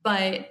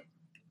 but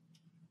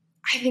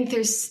I think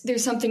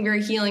there's something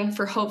very healing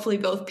for hopefully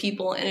both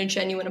people in a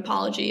genuine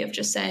apology of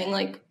just saying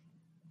like,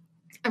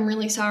 I'm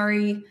really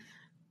sorry.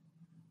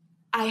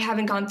 I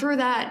haven't gone through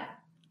that.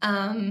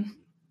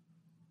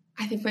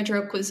 I think my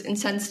joke was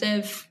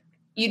insensitive.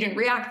 You didn't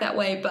react that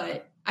way,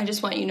 but I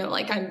just want you to know,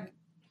 like,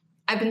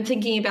 I've been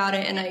thinking about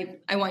it, and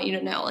I want you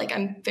to know, like,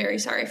 I'm very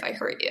sorry if I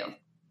hurt you.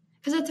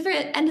 Because at the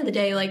very end of the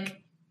day,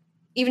 like,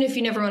 even if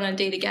you never went on a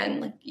date again,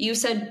 like you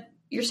said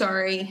you're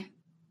sorry,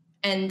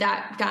 and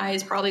that guy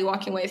is probably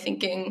walking away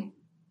thinking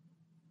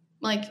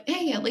like,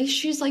 hey, at least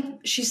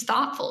she's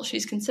thoughtful,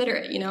 she's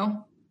considerate, you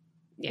know?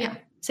 Yeah.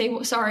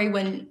 Say sorry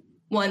when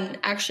one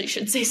actually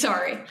should say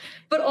sorry.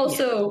 But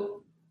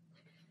also,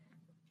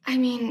 I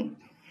mean,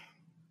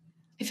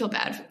 I feel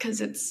bad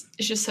because it's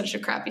just such a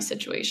crappy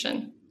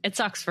situation. It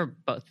sucks for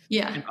both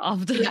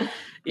involved.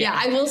 Yeah.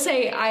 I will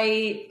say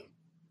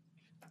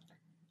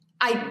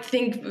I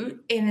think,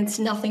 and it's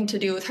nothing to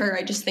do with her,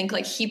 I just think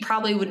like he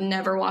probably would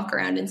never walk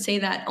around and say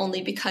that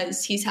only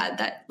because he's had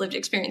that lived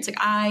experience. Like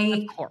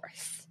of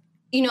course,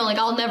 you know, like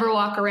I'll never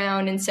walk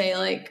around and say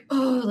like,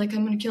 oh, like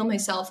I'm going to kill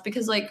myself,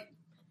 because like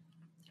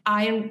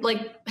I am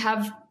like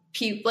have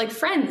people like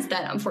friends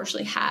that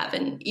unfortunately have,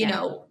 and you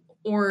know,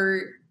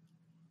 or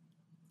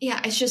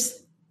it's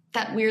just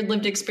that weird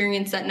lived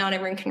experience that not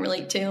everyone can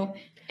relate to,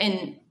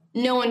 and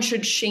no one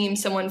should shame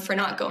someone for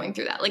not going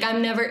through that. Like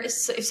I'm never, if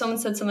someone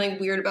said something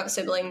weird about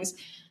siblings,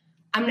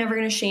 I'm never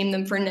going to shame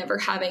them for never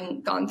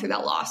having gone through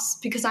that loss,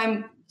 because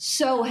I'm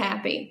so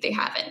happy they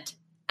haven't,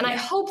 and I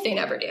hope they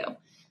never do.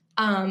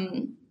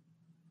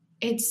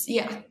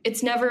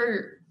 It's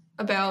never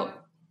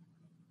about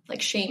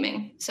like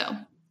shaming. So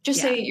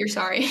just say you're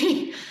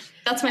sorry.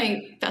 That's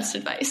my best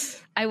advice.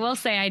 I will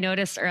say, I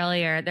noticed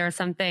earlier there was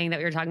something that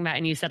we were talking about,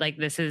 and you said like,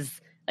 this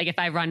is like, if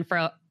I run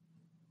for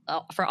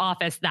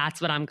office,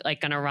 that's what I'm like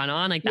going to run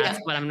on. Like that's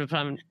what I'm going to put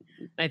on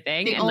my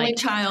thing. The only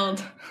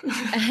child.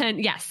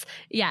 And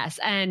yes.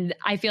 And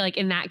I feel like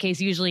in that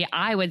case, usually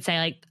I would say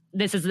like,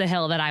 this is the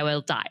hill that I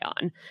will die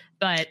on.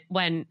 But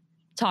when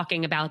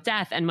talking about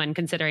death and when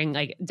considering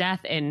like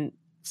death in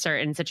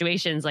certain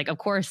situations, like, of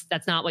course,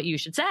 that's not what you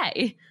should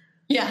say.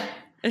 Yeah.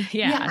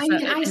 I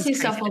mean, I say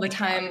stuff all the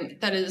time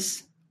that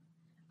is,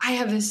 I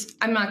have this,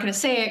 I'm not going to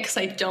say it because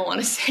I don't want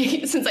to say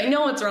it since I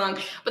know it's wrong,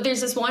 but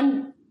there's this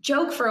one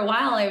joke for a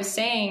while I was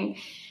saying,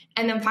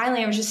 and then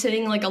finally I was just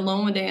sitting like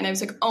alone one day and I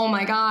was like, oh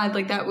my God,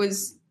 like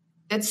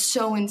that's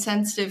so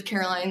insensitive,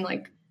 Caroline.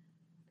 Like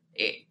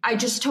I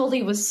just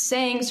totally was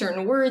saying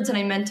certain words and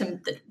I meant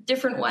them a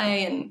different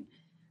way. And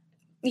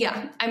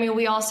I mean,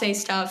 we all say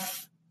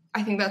stuff.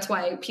 I think that's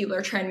why people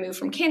are trying to move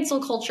from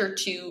cancel culture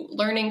to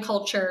learning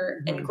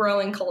culture and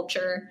growing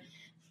culture,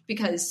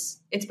 because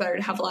it's better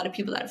to have a lot of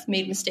people that have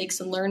made mistakes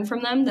and learn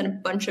from them than a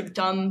bunch of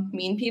dumb,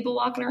 mean people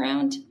walking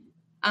around.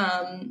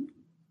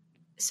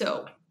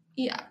 So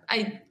it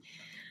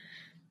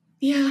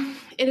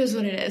is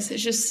what it is.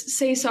 It's just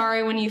say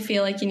sorry when you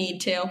feel like you need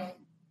to,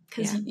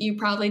 because you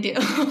probably do.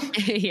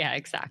 Yeah,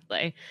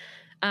 exactly.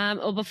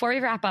 Well, before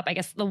we wrap up, I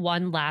guess the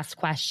one last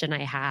question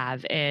I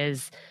have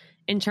is,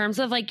 in terms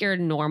of like your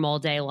normal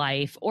day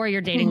life or your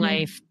dating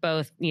life,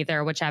 both,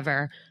 neither,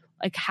 whichever,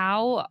 like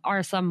how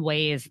are some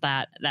ways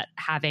that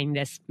having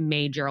this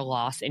major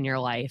loss in your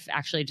life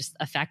actually just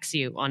affects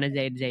you on a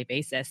day-to-day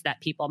basis that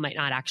people might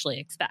not actually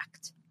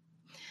expect?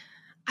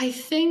 I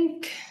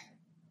think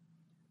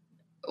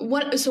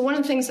one of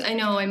the things I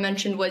know I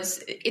mentioned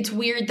was it's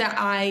weird that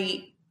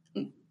I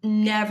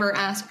never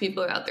ask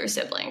people about their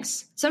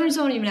siblings. Sometimes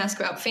I won't even ask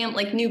about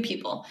like new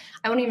people.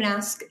 I won't even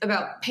ask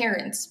about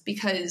parents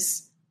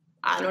because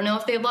I don't know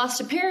if they've lost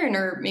a parent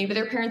or maybe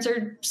their parents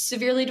are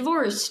severely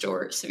divorced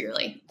or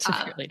severely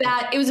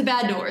bad. It was a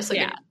bad divorce, like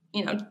a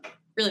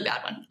really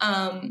bad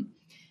one.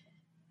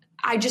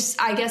 I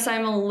guess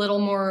I'm a little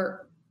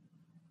more,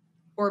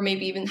 or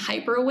maybe even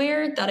hyper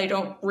aware that I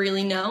don't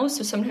really know.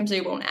 So sometimes I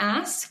won't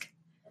ask.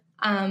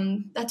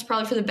 That's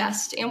probably for the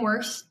best and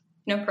worst,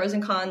 pros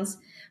and cons.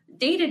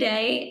 Day to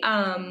day,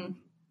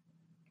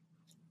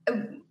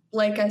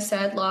 like I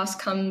said,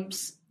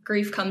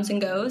 grief comes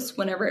and goes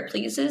whenever it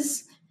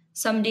pleases.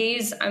 Some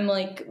days I'm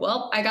like,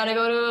 well, I got to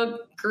go to a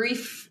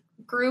grief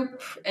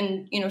group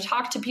and,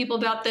 talk to people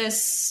about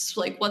this,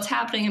 like what's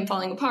happening and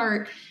falling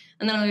apart.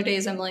 And then other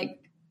days I'm like,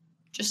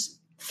 just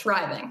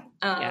thriving.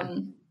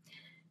 I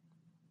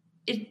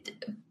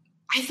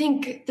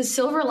think the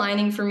silver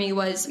lining for me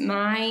was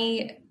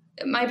my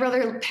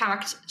brother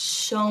packed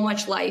so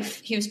much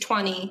life. He was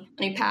 20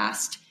 when he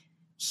passed.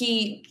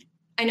 I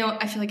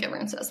feel like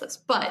everyone says this,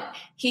 but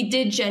he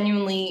did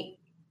genuinely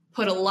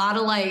put a lot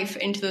of life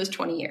into those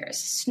 20 years,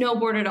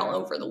 snowboarded all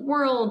over the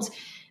world.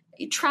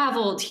 He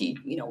traveled, he,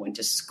 went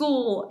to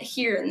school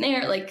here and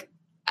there, like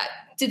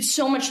did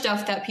so much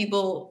stuff that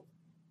people,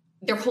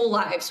 their whole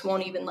lives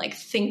won't even like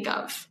think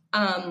of.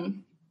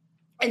 And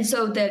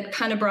so that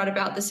kind of brought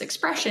about this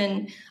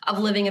expression of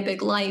living a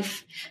big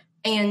life.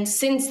 And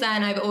since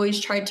then, I've always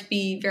tried to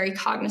be very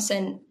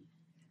cognizant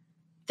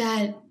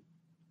that,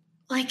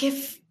 like,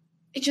 if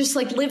it just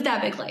like live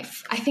that big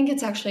life. I think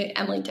it's actually an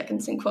Emily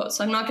Dickinson quote,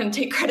 so I'm not going to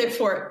take credit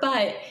for it,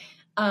 but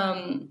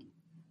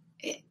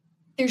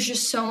there's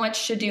just so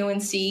much to do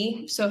and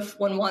see. So if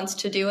one wants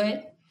to do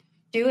it,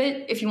 do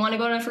it. If you want to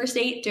go on a first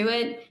date, do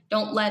it.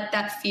 Don't let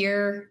that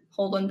fear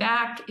hold one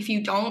back. If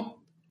you don't.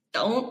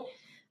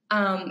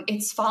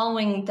 It's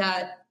following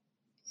that.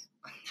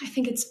 I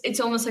think it's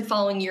almost like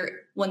following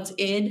one's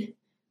id,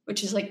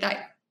 which is like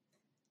that,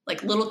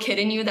 like little kid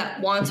in you that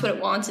wants what it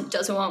wants. It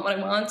doesn't want what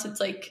it wants. It's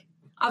like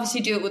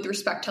obviously do it with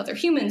respect to other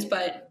humans,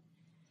 but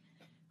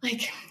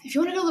like, if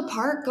you want to go to the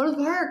park, go to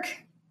the park.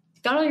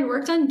 You got all your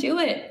work done, do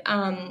it.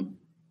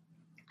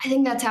 I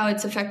think that's how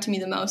it's affected me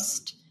the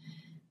most,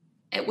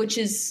 which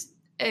is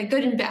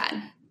good and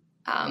bad.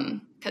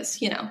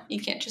 Because, you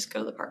can't just go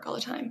to the park all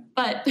the time,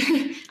 but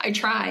I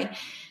try.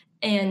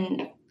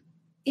 And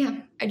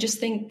yeah, I just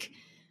think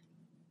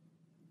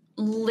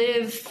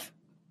live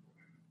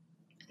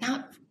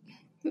not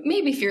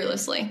maybe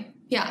fearlessly.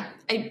 Yeah.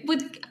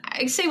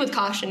 I say with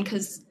caution,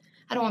 because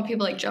I don't want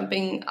people like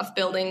jumping off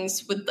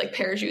buildings with like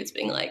parachutes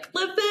being like,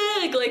 live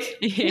big, like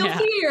no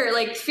fear.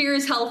 Like fear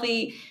is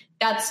healthy.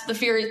 That's the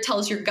fear. It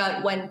tells your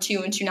gut when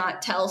to and to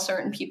not tell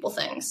certain people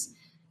things.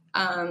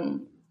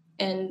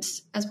 And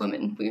as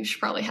women, we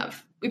probably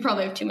have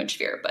too much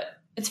fear, but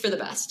it's for the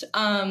best.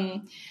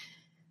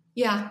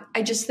 Yeah,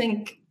 I just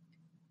think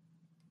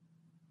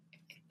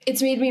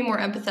it's made me a more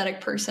empathetic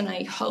person,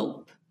 I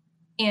hope.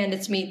 And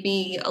it's made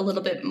me a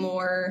little bit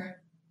more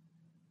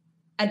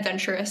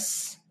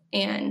adventurous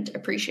and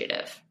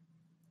appreciative.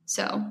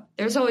 So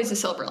there's always a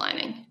silver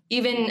lining.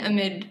 Even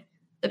amid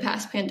the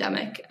past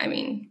pandemic, I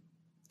mean,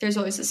 there's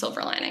always a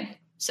silver lining.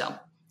 So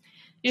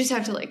you just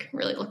have to like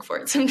really look for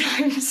it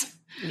sometimes.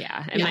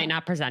 Yeah, it might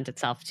not present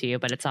itself to you,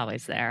 but it's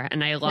always there.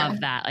 And I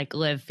love that, like,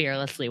 live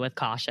fearlessly with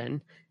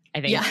caution.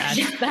 I think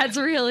that's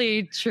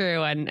really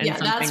true. And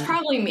that's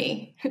probably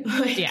me.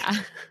 Like,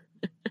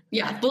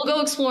 yeah, we'll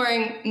go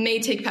exploring, may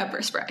take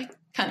pepper spray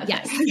kind of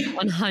thing.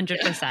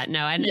 100%.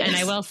 No, and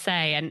I will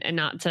say, and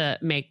not to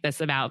make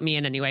this about me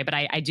in any way, but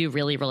I do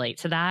really relate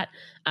to that.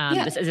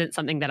 This isn't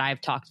something that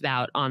I've talked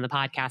about on the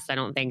podcast, I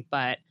don't think,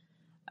 but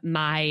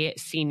my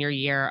senior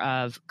year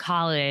of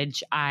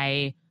college,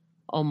 I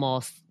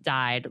almost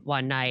died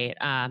one night.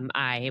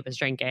 I was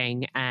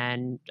drinking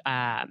and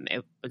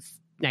it was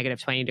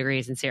negative 20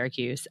 degrees in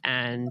Syracuse.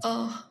 And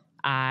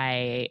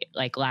I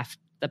like left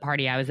the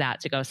party I was at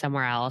to go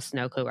somewhere else.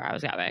 No clue where I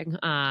was going.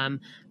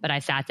 But I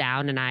sat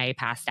down and I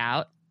passed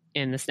out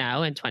in the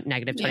snow in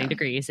negative 20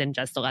 degrees in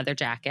just a leather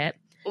jacket.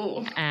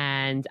 Ooh.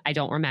 And I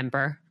don't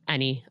remember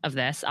any of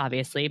this,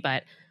 obviously,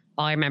 but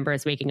all I remember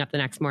is waking up the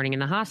next morning in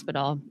the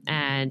hospital,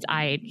 and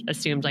I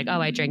assumed like, oh,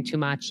 I drank too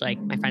much. Like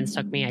my friends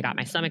took me, I got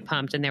my stomach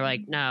pumped, and they were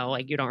like, no,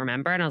 like you don't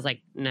remember. And I was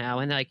like, no.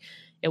 And they're like,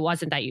 it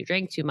wasn't that you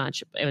drank too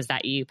much. It was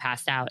that you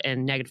passed out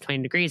in negative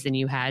 20 degrees and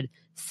you had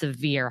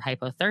severe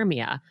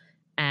hypothermia.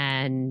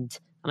 And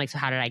I'm like, so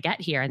how did I get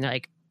here? And they're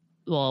like,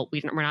 well,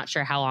 we're not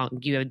sure how long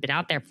you had been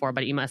out there for,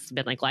 but you must have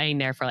been like laying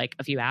there for like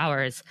a few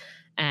hours.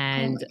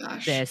 And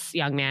this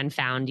young man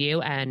found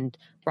you and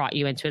brought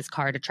you into his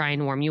car to try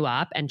and warm you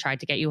up and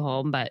tried to get you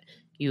home, but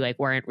you like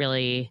weren't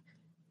really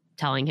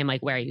telling him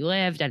like where you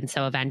lived. And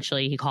so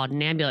eventually he called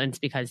an ambulance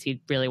because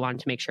he really wanted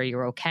to make sure you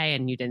were okay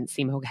and you didn't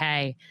seem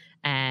okay.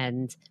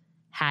 And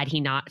had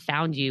he not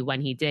found you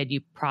when he did,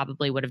 you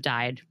probably would have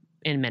died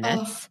in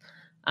minutes.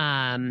 They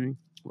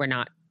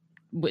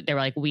were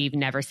like, we've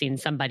never seen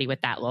somebody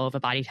with that low of a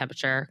body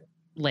temperature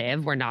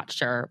live. We're not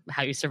sure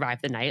how you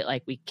survived the night.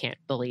 Like, we can't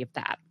believe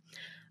that.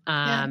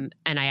 And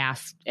I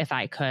asked if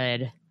I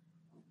could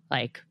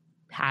like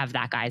have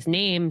that guy's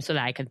name so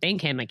that I could thank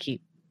him. Like,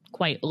 he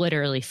quite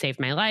literally saved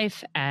my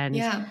life. And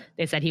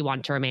they said he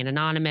wanted to remain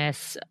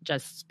anonymous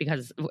just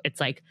because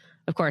it's like,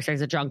 of course there's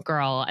a drunk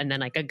girl and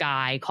then like a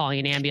guy calling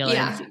an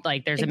ambulance.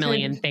 Like there's a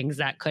million things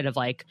that could have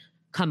like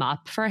come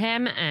up for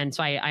him. And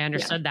so I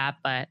understood that,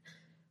 but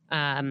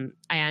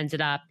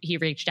he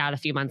reached out a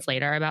few months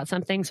later about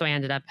something. So I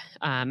ended up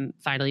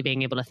finally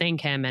being able to thank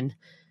him. And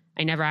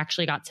I never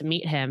actually got to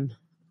meet him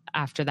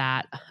after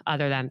that,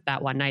 other than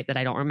that one night that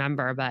I don't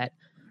remember. But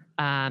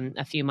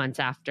a few months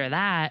after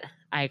that,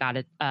 I got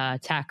a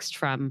text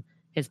from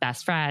his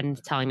best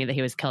friend telling me that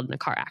he was killed in a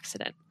car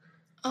accident.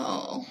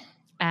 Oh.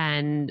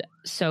 And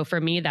so for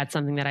me, that's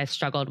something that I've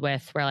struggled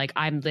with, where like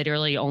I'm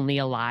literally only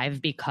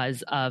alive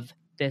because of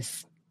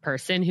this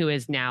person who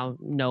is now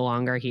no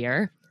longer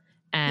here.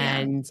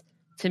 And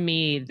to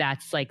me,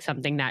 that's like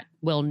something that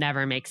will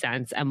never make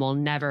sense and will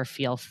never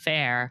feel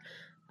fair.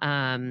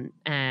 And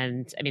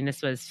I mean,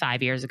 this was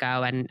 5 years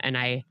ago, and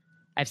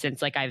I've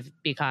since like I've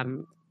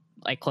become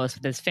like close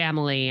with his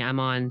family. I'm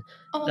on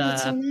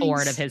the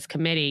board of his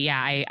committee.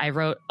 Yeah, I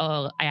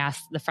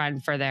asked the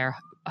friend for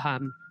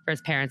for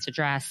his parents'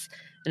 address,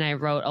 and I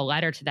wrote a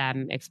letter to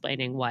them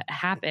explaining what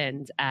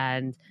happened,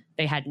 and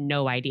they had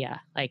no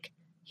idea. Like,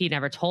 he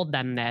never told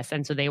them this,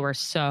 and so they were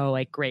so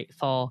like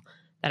grateful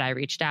that I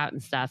reached out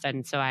and stuff.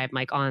 And so I'm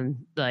like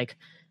on the like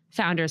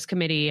founders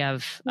committee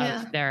of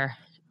their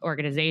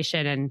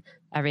organization and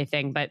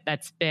everything. But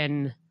that's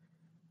been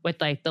with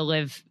like the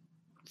live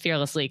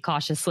fearlessly,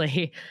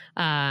 cautiously,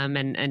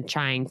 and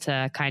trying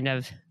to kind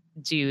of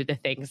do the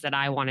things that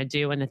I want to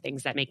do and the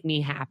things that make me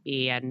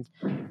happy and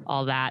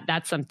all that.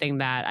 That's something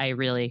that I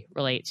really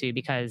relate to,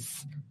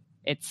 because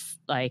it's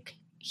like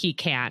he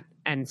can't.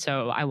 And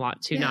so I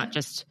want to, not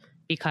just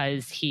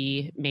because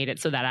he made it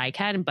so that I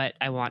can, but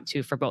I want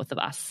to for both of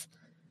us.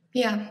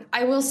 Yeah.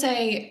 I will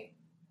say,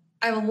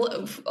 I'm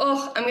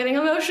getting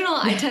emotional.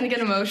 I tend to get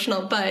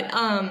emotional, but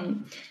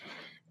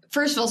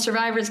first of all,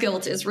 survivor's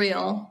guilt is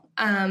real.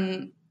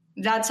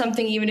 That's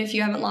something, even if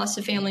you haven't lost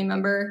a family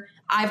member,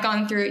 I've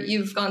gone through it,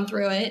 you've gone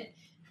through it.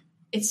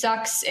 It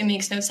sucks. It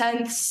makes no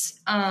sense.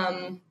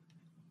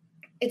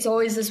 It's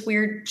always this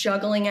weird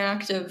juggling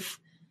act of,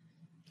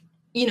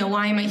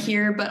 why am I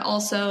here? But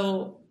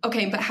also,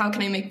 okay, but how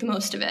can I make the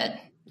most of it?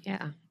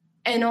 Yeah.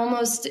 And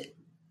almost,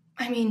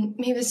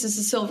 maybe this is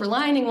a silver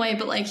lining way,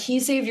 but like,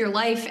 he saved your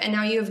life. And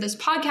now you have this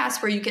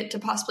podcast where you get to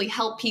possibly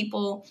help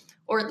people,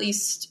 or at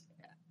least,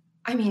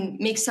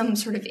 make some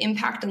sort of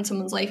impact on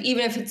someone's life,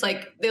 even if it's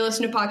like they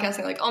listen to podcasts and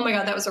they're like, oh my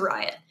God, that was a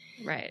riot.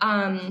 Right.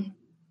 And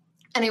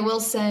I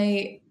will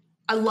say,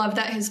 I love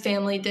that his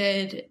family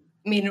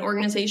made an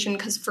organization,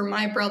 because for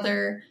my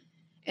brother,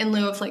 in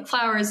lieu of like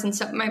flowers and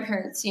stuff, my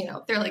parents,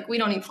 they're like, we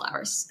don't need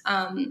flowers.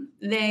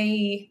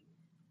 They,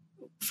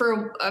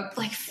 for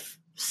like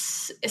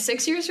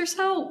 6 years or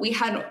so, we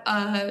had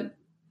a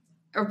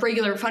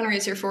regular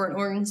fundraiser for an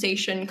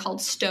organization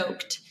called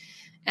Stoked.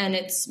 And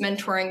it's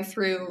mentoring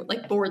through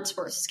like board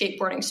sports,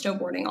 skateboarding,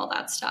 snowboarding, all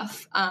that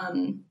stuff.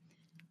 And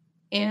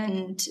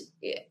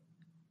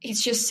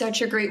it's just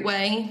such a great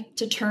way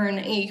to turn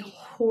a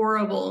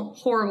horrible,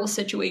 horrible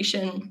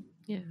situation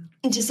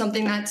into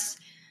something that's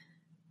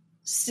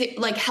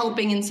like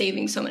helping and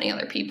saving so many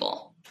other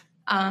people.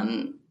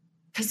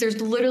 Because there's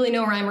literally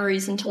no rhyme or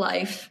reason to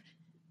life.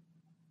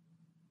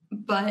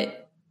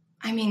 But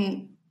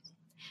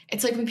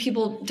it's like when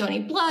people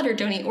donate blood or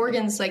donate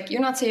organs, like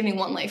you're not saving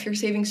one life, you're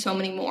saving so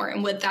many more.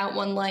 And with that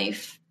one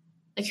life,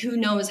 like who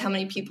knows how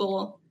many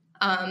people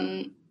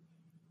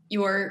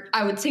your,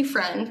 I would say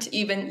friend,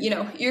 even,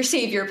 your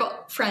savior,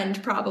 but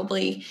friend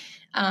probably,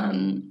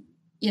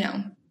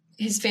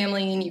 his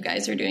family and you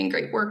guys are doing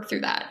great work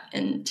through that.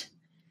 And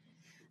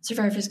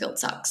survivor's guilt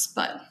sucks,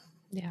 but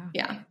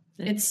yeah,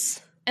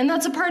 and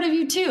that's a part of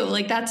you too.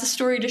 Like that's a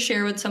story to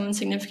share with someone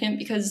significant,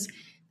 because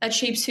that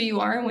shapes who you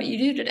are and what you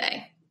do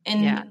today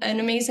in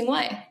an amazing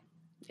way.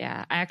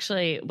 Yeah. I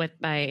actually, with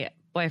my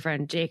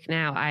boyfriend, Jake,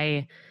 now,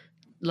 I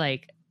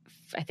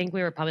think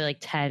we were probably like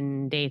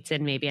 10 dates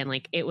in maybe. And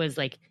like, it was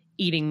like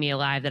eating me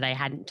alive that I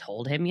hadn't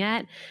told him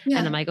yet. Yeah.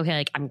 And I'm like, okay,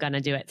 like I'm going to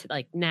do it.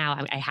 Like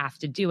now I have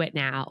to do it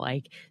now.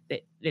 Like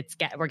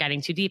we're getting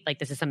too deep. Like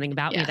this is something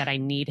about me that I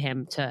need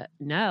him to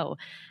know.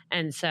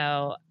 And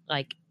so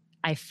like,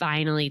 I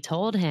finally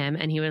told him,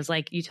 and he was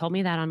like, you told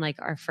me that on like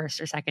our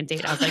first or second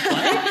date. I was like, what?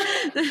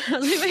 I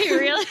was like, wait,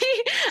 really?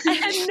 I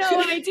had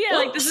no idea.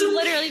 Like this has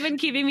literally been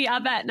keeping me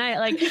up at night.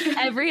 Like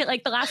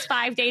the last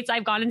 5 dates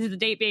I've gone into the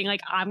date being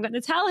like, I'm going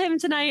to tell him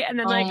tonight. And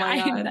then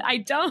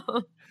I don't.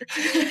 And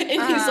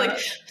he's like,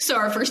 so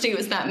our first date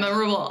was that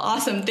memorable.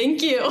 Awesome.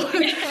 Thank you.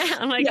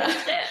 I'm like,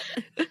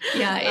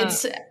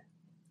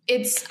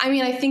 it's,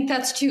 I think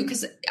that's too,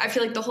 because I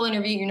feel like the whole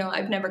interview,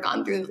 I've never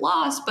gone through the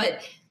loss, but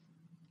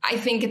I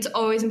think it's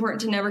always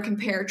important to never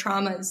compare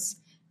traumas,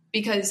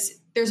 because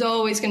there's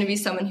always going to be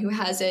someone who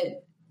has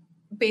it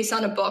based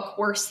on a book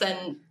worse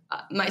than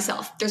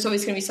myself. There's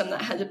always going to be someone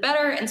that has it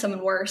better and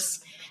someone worse.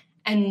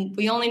 And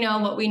we only know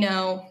what we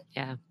know.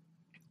 Yeah.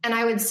 And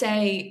I would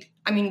say,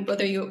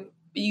 whether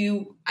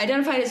you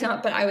identify it as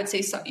not, but I would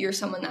say you're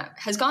someone that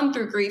has gone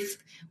through grief,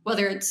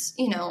 whether it's,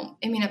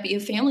 it may not be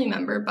a family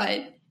member,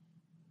 but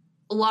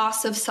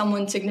loss of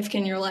someone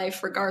significant in your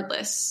life,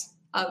 regardless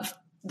of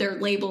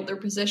their label, their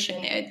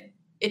position,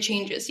 it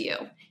changes you.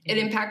 It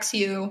impacts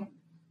you.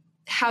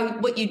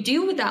 What you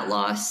do with that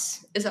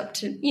loss is up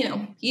to,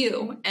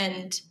 you.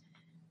 And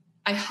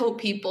I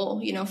hope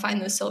people,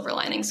 find those silver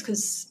linings,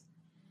 because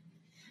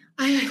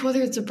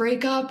whether it's a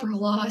breakup or a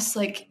loss,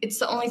 like it's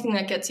the only thing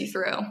that gets you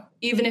through.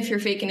 Even if you're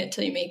faking it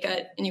till you make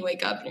it and you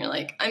wake up and you're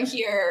like, I'm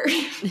here,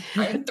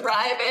 I'm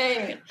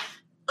thriving.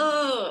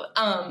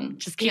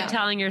 Just keep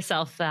telling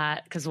yourself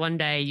that, because one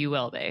day you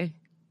will be.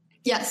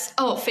 Yes.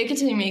 Oh, fake it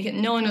till you make it.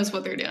 No one knows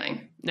what they're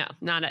doing. No,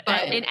 not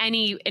in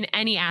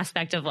any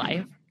aspect of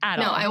life at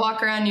all. No, I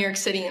walk around New York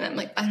City and I'm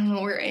like, I don't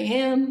know where I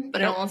am,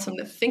 but I don't want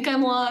someone to think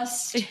I'm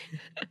lost.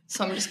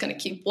 So I'm just going to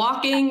keep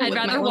walking. I'd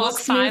rather walk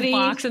 5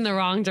 blocks in the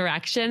wrong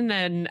direction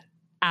than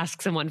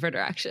ask someone for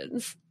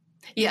directions.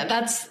 Yeah,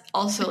 that's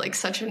also like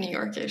such a New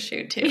York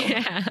issue too.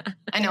 Yeah.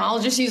 I know.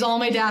 I'll just use all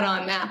my data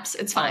on maps.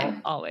 It's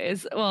fine.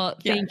 Always. Well,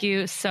 thank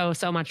you so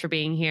much for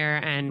being here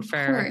and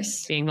for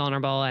being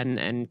vulnerable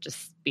and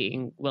just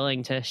being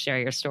willing to share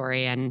your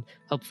story. And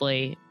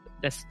hopefully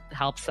this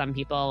helps some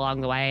people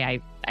along the way.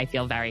 I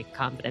feel very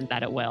confident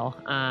that it will.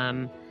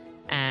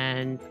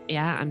 And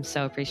yeah, I'm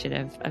so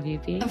appreciative of you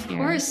being here. Of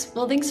course.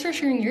 Well, thanks for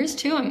sharing yours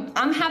too.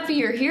 I'm happy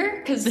you're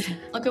here, because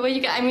look at what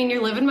you got.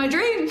 You're living my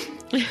dream.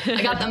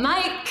 I got the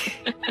mic.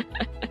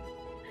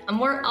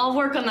 I'll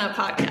work on that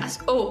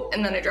podcast. Oh,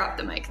 and then I dropped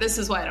the mic. This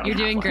is why I don't. You're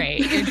doing great.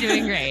 You're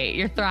doing great.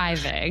 You're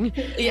thriving.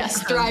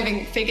 Yes,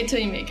 thriving. Fake it till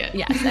you make it.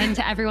 Yes. And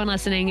to everyone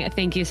listening,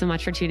 thank you so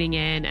much for tuning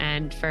in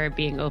and for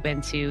being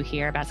open to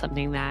hear about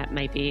something that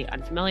might be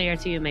unfamiliar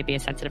to you, might be a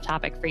sensitive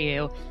topic for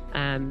you.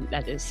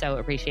 That is so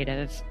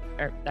appreciated.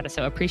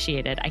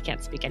 I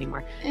can't speak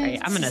anymore. All right,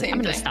 I'm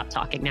gonna stop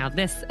talking now.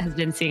 This has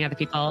been Seeing Other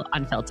People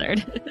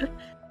Unfiltered.